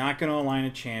that. Not going to align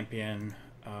a champion.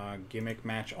 Gimmick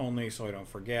match only, so I don't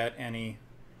forget any.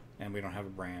 And we don't have a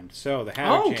brand. So the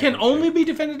Havoc can only be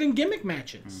defended in gimmick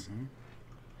matches.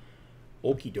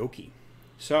 Okie dokie.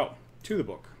 So, to the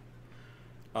book.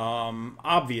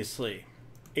 Obviously,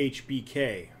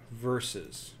 HBK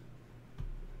versus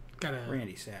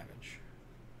Randy Savage.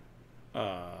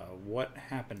 What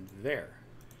happened there?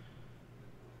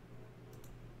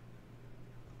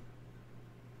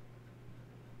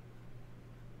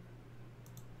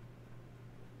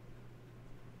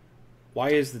 Why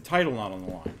is the title not on the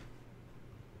line?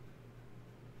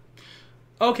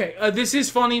 Okay, this is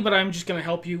funny, but I'm just going to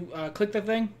help you. Click that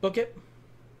thing. Book it.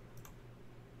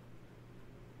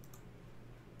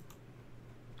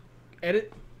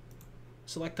 Edit.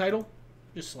 Select title.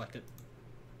 Just select it.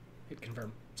 Hit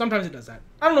confirm. Sometimes it does that.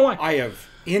 I don't know why. I have,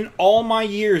 in all my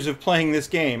years of playing this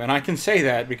game, and I can say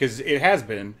that because it has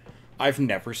been, I've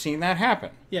never seen that happen.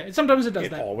 Yeah, sometimes it does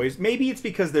that. Always. Maybe it's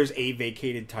because there's a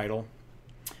vacated title.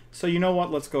 So you know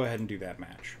what? Let's go ahead and do that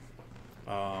match.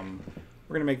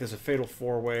 We're going to make this a Fatal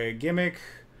 4-Way gimmick.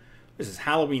 This is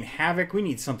Halloween Havoc. We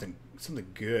need something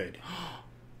good.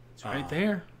 It's right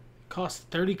there. Costs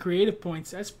 30 creative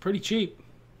points. That's pretty cheap.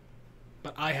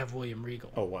 But I have William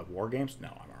Regal. Oh, what? War Games? No,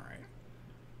 I'm all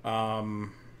right.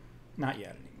 Not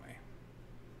yet, anyway.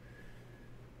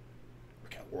 We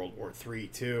got World War III,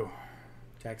 too.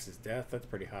 Texas Death. That's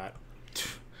pretty hot.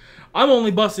 I'm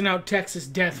only busting out Texas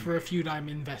Death for a feud I'm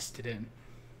invested in.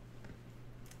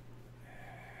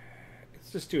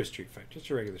 Let's just do a street fight. Just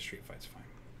a regular street fight's fine.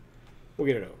 We'll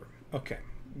get it over. Okay.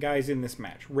 Guys in this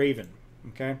match. Raven.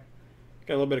 Okay?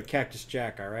 Got a little bit of Cactus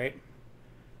Jack, alright?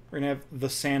 We're going to have the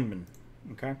Sandman.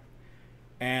 Okay?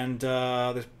 And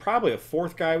there's probably a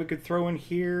fourth guy we could throw in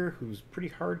here who's pretty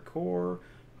hardcore.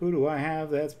 Who do I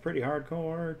have that's pretty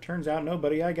hardcore? Turns out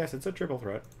nobody. I guess it's a triple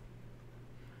threat.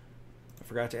 I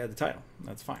forgot to add the title.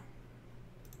 That's fine.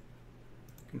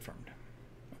 Confirmed.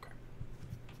 Okay.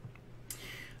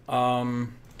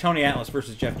 Tony Atlas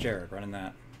versus Jeff Jarrett, running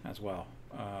that as well.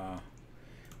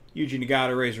 Yuji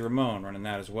Nagata, Razor Ramon, running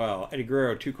that as well. Eddie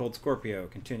Guerrero, Too Cold Scorpio,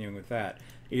 continuing with that.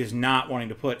 He is not wanting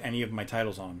to put any of my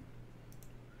titles on.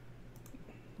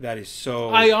 That is so...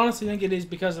 I honestly think it is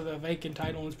because of the vacant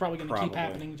title, and it's probably going to keep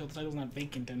happening until the title's not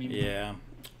vacant anymore. Yeah.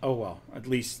 Oh, well. At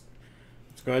least,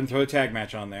 let's go ahead and throw a tag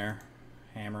match on there.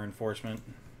 Hammer Enforcement.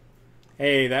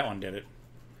 Hey, that one did it.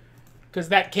 Because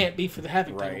that can't be for the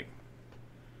Havoc title. Right.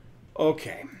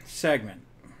 Okay. Segment.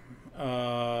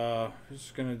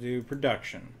 Just going to do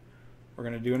production. We're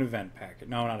going to do an event package.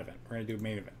 No, not event. We're going to do a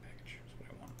main event package. That's what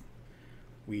I want.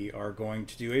 We are going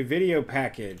to do a video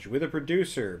package with a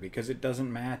producer because it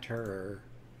doesn't matter.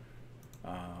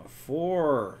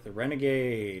 For the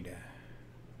Renegade.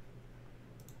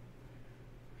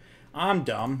 I'm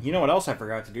dumb. You know what else I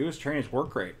forgot to do is train his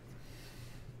work rate.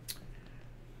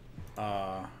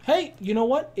 Hey, you know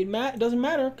what? It doesn't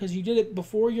matter because you did it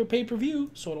before your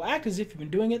pay-per-view, so it'll act as if you've been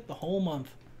doing it the whole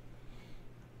month.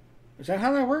 Is that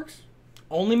how that works?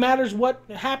 Only matters what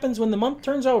happens when the month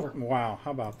turns over. Wow,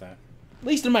 how about that? At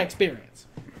least in my experience.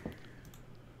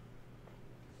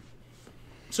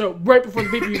 So, right before the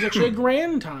pay-per-view is actually a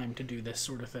grand time to do this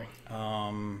sort of thing.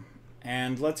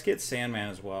 And let's get Sandman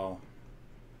as well.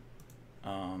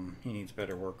 He needs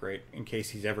better work rate in case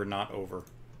he's ever not over.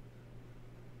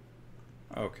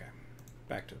 Okay.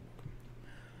 Back to the book.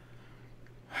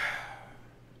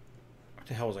 What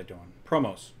the hell was I doing?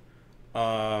 Promos.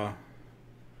 I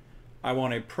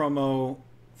want a promo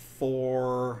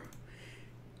for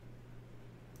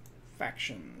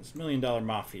Factions. $1 Million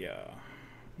Mafia.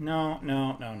 No.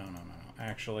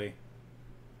 Actually,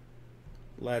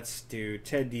 let's do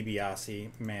Ted DiBiase,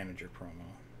 manager promo.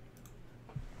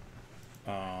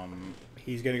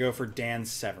 He's going to go for Dan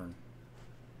Severn.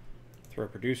 Throw a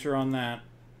producer on that.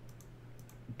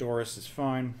 Doris is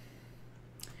fine.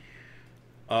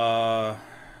 Yeah.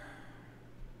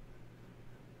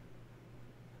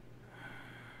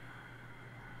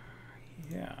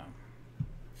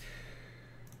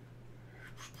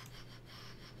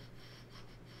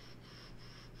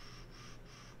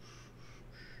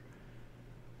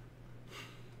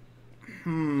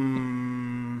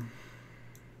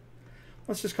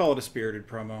 Let's just call it a spirited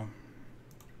promo.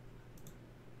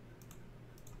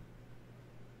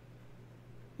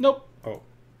 Nope. Oh.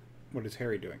 What is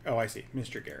Harry doing? Oh, I see.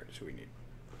 Mr. Garrett is who we need.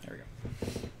 There we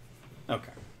go.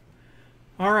 Okay.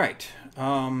 All right.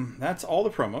 That's all the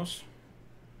promos.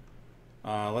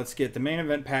 Let's get the main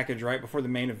event package right before the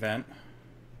main event.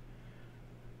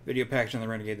 Video package on the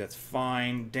Renegade, that's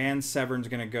fine. Dan Severn's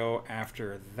going to go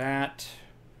after that.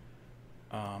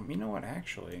 You know what,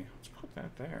 actually? Let's put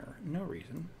that there. No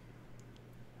reason.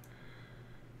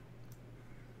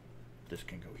 This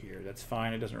can go here. That's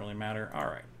fine. It doesn't really matter. All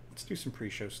right. Let's do some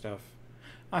pre-show stuff.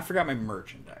 I forgot my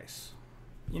merchandise.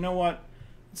 You know what?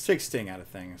 Let's take Sting out of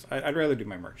things. I'd rather do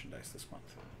my merchandise this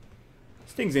month.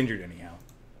 Sting's injured anyhow.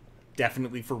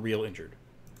 Definitely for real injured.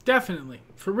 Definitely.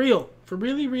 For real. For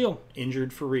really real.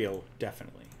 Injured for real.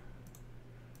 Definitely.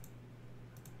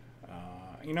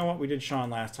 You know what? We did Shawn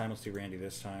last time. Let's do Randy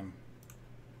this time.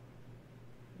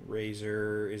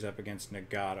 Razor is up against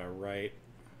Nagata, right?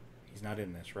 He's not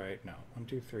in this, right? No. 1,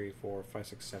 2, 3, 4, 5,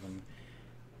 6, 7,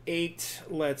 8.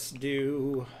 Let's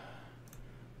do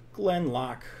Glenn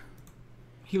Locke.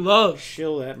 He loves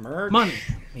Shill that merch. money.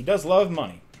 He does love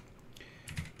money.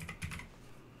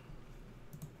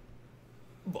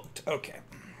 Booked. Okay.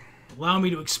 Allow me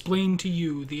to explain to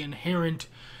you the inherent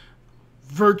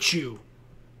virtue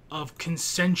of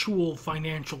consensual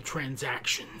financial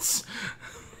transactions.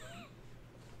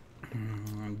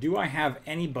 Do I have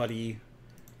anybody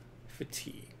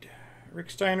fatigued? Rick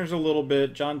Steiner's a little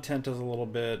bit. John Tenta's a little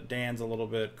bit. Dan's a little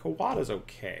bit. Kawada's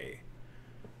okay.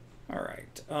 All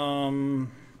right.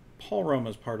 Paul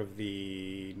Roma's part of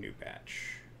the new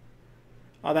batch.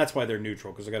 Oh, that's why they're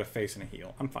neutral, because I got a face and a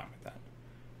heel. I'm fine with that.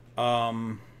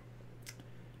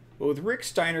 But with Rick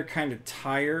Steiner kind of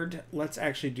tired, let's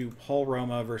actually do Paul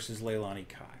Roma versus Leilani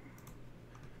Kai.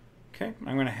 Okay,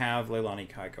 I'm going to have Leilani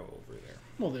Kai go over there.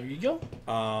 Well, there you go.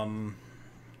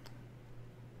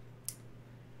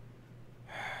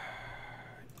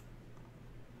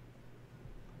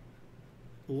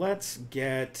 Let's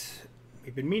get...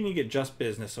 We've been meaning to get Just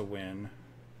Business a win.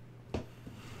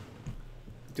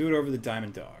 Do it over the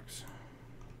Diamond Dogs.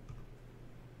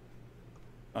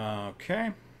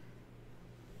 Okay.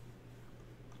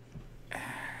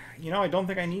 You know, I don't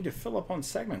think I need to fill up on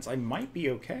segments. I might be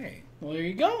okay. Well, there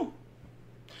you go.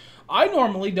 I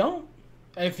normally don't,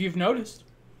 if you've noticed.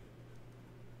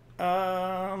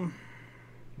 But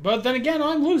then again,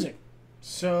 I'm losing.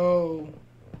 So,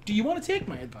 do you want to take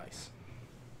my advice?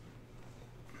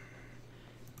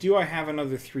 Do I have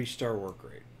another 3-star work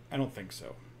rate? I don't think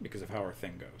so, because of how our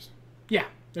thing goes. Yeah,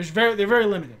 they're very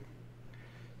limited.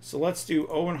 So let's do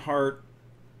Owen Hart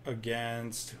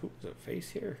against... Who was it? Face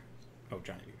here? Oh,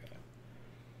 Johnny B.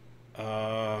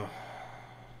 Kawada.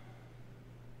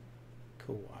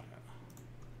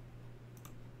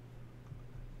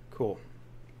 Cool.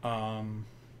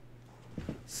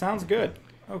 Sounds good.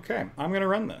 Okay, I'm going to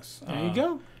run this. There you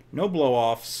go. No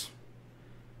blow-offs.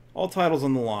 All titles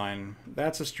on the line.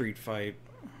 That's a street fight.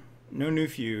 No new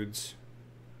feuds.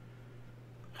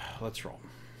 Let's roll.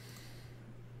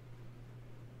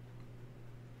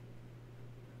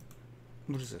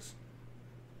 What is this?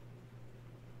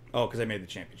 Oh, because I made the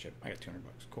championship. I got $200.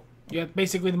 Cool. Yeah,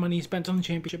 basically the money you spent on the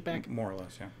championship back. More or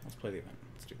less, yeah. Let's play the event.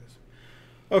 Let's do this.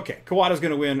 Okay, Kawada's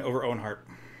going to win over Owen Hart.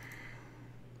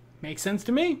 Makes sense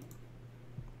to me.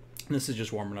 This is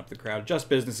just warming up the crowd. Just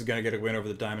Business is going to get a win over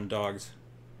the Diamond Dogs.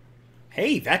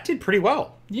 Hey, that did pretty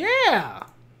well. Yeah.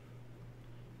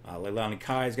 Leilani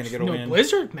Kai is going to get a No win.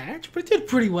 Blizzard match, but it did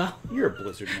pretty well. You're a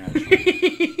Blizzard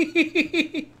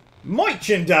match.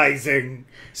 Merchandising.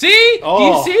 See?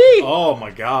 Oh, Do you see? Oh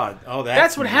my God. Oh,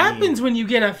 That's what mean. happens when you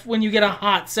get a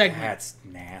hot segment. That's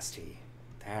nasty.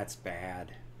 That's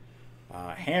bad.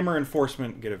 Hammer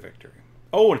Enforcement get a victory.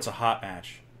 Oh, it's a hot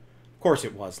match. Of course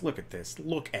it was. Look at this.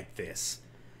 Look at this.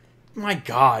 My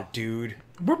God, dude.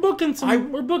 We're booking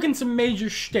some major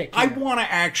shtick I here. want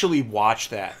to actually watch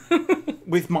that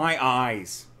with my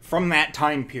eyes from that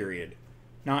time period.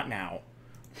 Not now.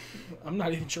 I'm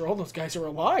not even sure all those guys are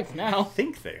alive now. I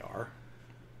think they are.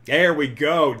 There we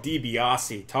go.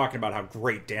 DiBiase talking about how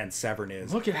great Dan Severn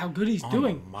is. Look at how good he's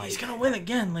doing. He's going to win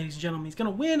again, ladies and gentlemen. He's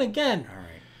going to win again. All right.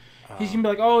 He's going to be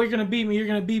like, oh, you're going to beat me, you're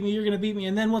going to beat me, you're going to beat me.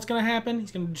 And then what's going to happen?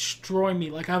 He's going to destroy me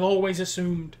like I've always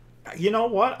assumed. You know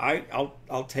what?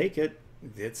 I'll take it.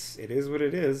 It is what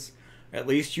it is. At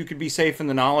least you could be safe in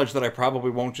the knowledge that I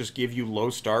probably won't just give you low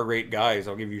star rate guys.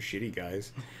 I'll give you shitty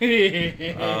guys.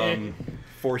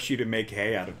 Force you to make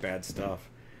hay out of bad stuff.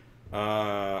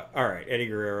 All right, Eddie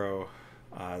Guerrero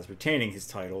is retaining his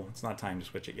title. It's not time to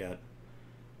switch it yet.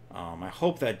 I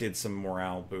hope that did some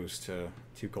morale boost to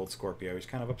Cold Scorpio. He's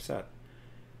kind of upset.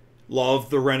 Love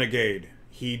the Renegade.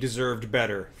 He deserved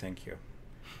better. Thank you.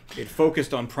 It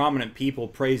focused on prominent people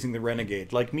praising the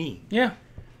Renegade, like me. Yeah.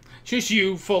 Just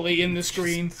you fully in the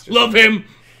screen. Just love him.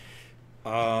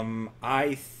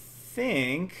 I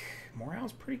think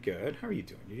morale's pretty good. How are you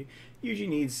doing? He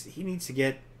needs to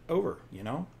get over, you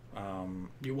know?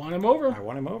 You want him over? I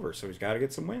want him over, so he's got to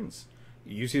get some wins.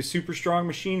 Use his super strong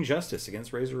machine Justice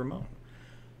against Razor Ramon.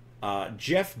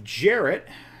 Jeff Jarrett.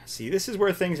 See, this is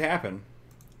where things happen.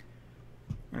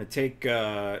 I'm going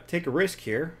to take a risk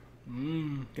here.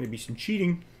 Going to be some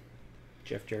cheating.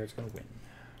 Jeff Jarrett's going to win.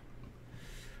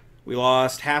 We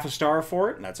lost half a star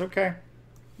for it, and that's okay.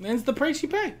 That's the price you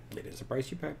pay. It is the price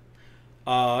you pay.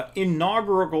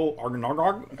 Inaugural.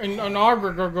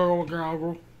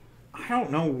 I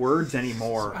don't know words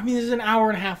anymore. I mean, this is an hour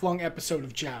and a half long episode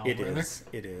of Jow. It is.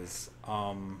 It is.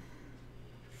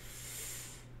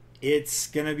 It's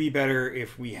going to be better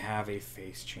if we have a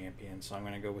face champion, so I'm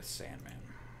going to go with Sandman.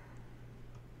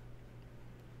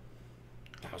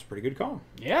 That was a pretty good call.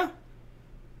 Yeah.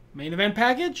 Main event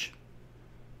package.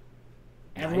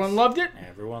 Nice. Everyone loved it.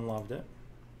 Everyone loved it.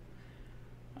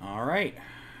 All right.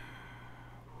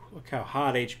 Look how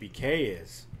hot HBK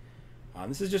is.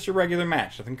 This is just a regular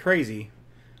match. Nothing crazy.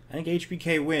 I think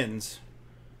HBK wins.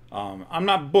 I'm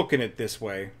not booking it this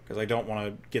way because I don't want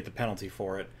to get the penalty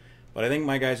for it. But I think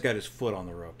my guy's got his foot on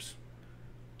the ropes.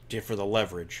 For the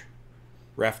leverage.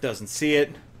 Ref doesn't see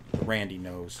it. Randy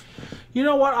knows. You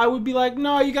know what? I would be like,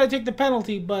 no, you got to take the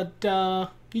penalty, but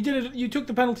you did it. You took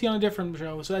the penalty on a different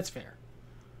show, so that's fair.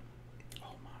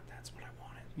 Oh my, that's what I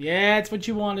wanted. Yeah, it's what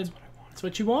you wanted. That's what I wanted. That's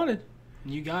what you wanted.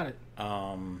 You got it.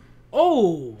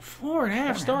 Oh,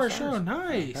 4.5 star show.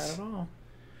 Nice. Not bad at all.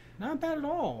 Not bad at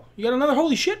all. You got another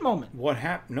holy shit moment. What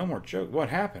happened? No more joke. What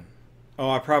happened? Oh,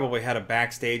 I probably had a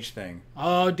backstage thing.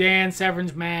 Oh, Dan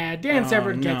Severn's mad. Dan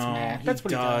Severn gets mad. That's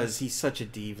what he does. He's such a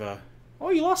diva. Oh,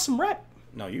 you lost some rep.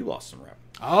 No, you lost some rep.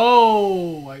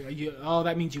 Oh,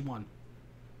 that means you won.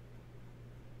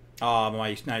 My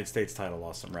United States title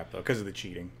lost some rep, though, because of the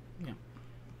cheating.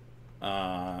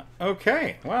 Yeah.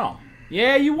 Okay, well.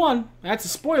 Yeah, you won. That's a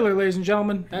spoiler, ladies and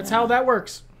gentlemen. That's how that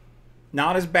works.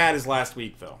 Not as bad as last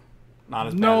week, though. Not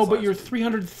as bad No, as but last you're week.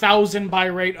 300,000 buy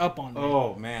rate up on me.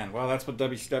 Oh, man. Well, that's what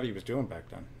WCW was doing back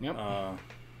then. Yep.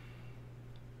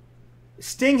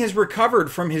 Sting has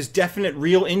recovered from his definite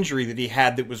real injury that he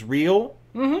had that was real.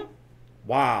 Mm-hmm.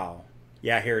 Wow.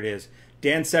 Yeah, here it is.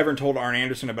 Dan Severn told Arn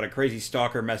Anderson about a crazy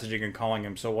stalker messaging and calling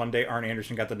him. So one day, Arn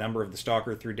Anderson got the number of the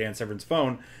stalker through Dan Severn's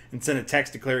phone and sent a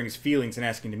text declaring his feelings and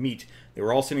asking to meet. They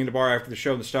were all sitting in the bar after the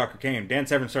show and the stalker came. Dan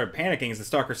Severn started panicking as the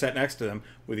stalker sat next to them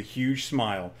with a huge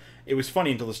smile. It was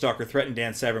funny until the stalker threatened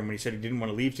Dan Severn when he said he didn't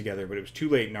want to leave together, but it was too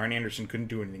late and Arn Anderson couldn't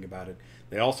do anything about it.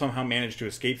 They all somehow managed to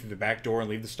escape through the back door and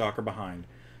leave the stalker behind.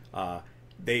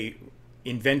 They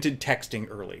invented texting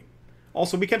early.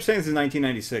 Also, we kept saying this is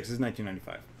 1996. This is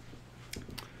 1995.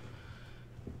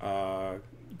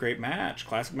 Great match.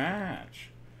 Classic match.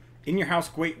 In Your House,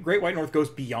 Great White North goes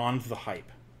beyond the hype.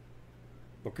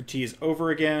 Booker T is over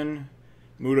again.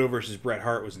 Muto versus Bret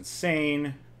Hart was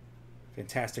insane.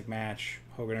 Fantastic match.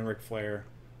 Hogan and Ric Flair.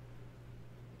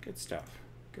 Good stuff.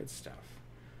 Good stuff.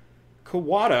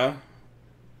 Kawada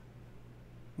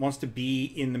wants to be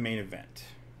in the main event.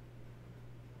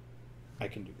 I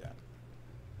can do that.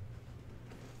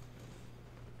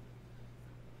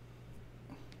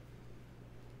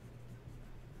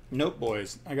 Note,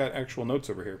 boys. I got actual notes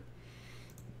over here.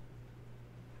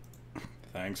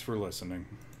 Thanks for listening.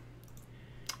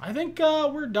 I think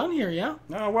we're done here, yeah?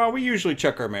 No, well, we usually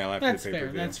check our mail after the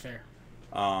pay-per-view. That's fair.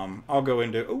 I'll go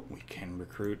into... Oh, we can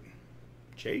recruit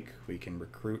Jake. We can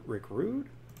recruit Rick Rude.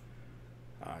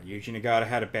 Yuji Nagata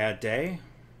had a bad day.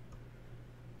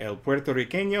 El Puerto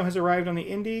Riqueño has arrived on the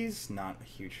Indies. Not a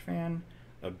huge fan.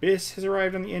 Abyss has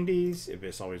arrived on the Indies.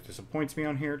 Abyss always disappoints me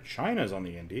on here. China's on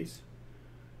the Indies.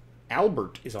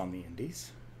 Albert is on the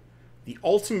Indies. The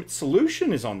Ultimate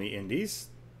Solution is on the Indies.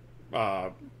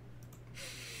 And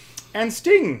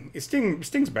Sting.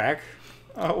 Sting's back.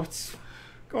 What's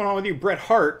going on with you? Bret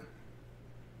Hart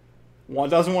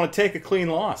doesn't want to take a clean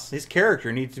loss. His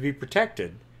character needs to be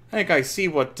protected. I think I see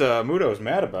what Muto's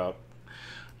mad about.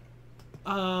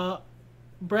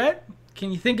 Brett,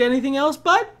 can you think of anything else,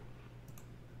 bud?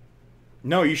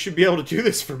 No, you should be able to do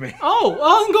this for me.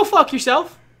 Oh, then go fuck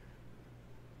yourself.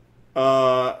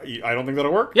 I don't think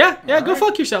that'll work. Yeah, All go right.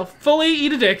 fuck yourself. Fully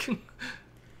eat a dick.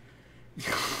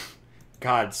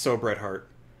 God, so Bret Hart.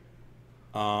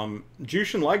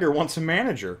 Jushin Liger wants a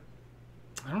manager.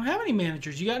 I don't have any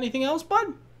managers. You got anything else,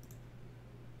 bud?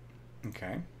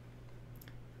 Okay.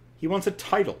 He wants a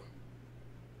title.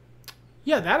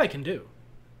 Yeah, that I can do.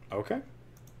 Okay.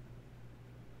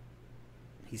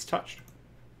 He's touched.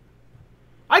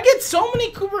 I get so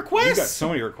many requests. You got so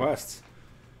many requests.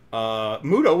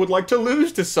 Muto would like to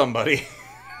lose to somebody.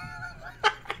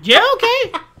 Yeah,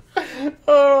 okay.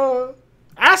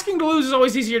 Asking to lose is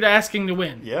always easier than asking to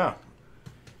win. Yeah.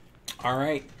 All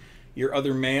right. Your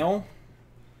other male.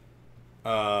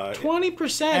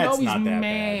 20%. That's Oh, he's not that mad.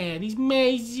 bad. He's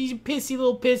mad. He's a pissy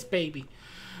little piss baby.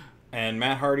 And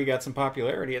Matt Hardy got some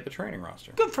popularity at the training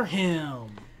roster. Good for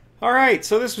him. All right.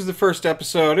 So this was the first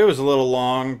episode. It was a little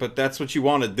long, but that's what you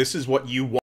wanted. This is what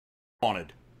you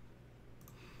wanted.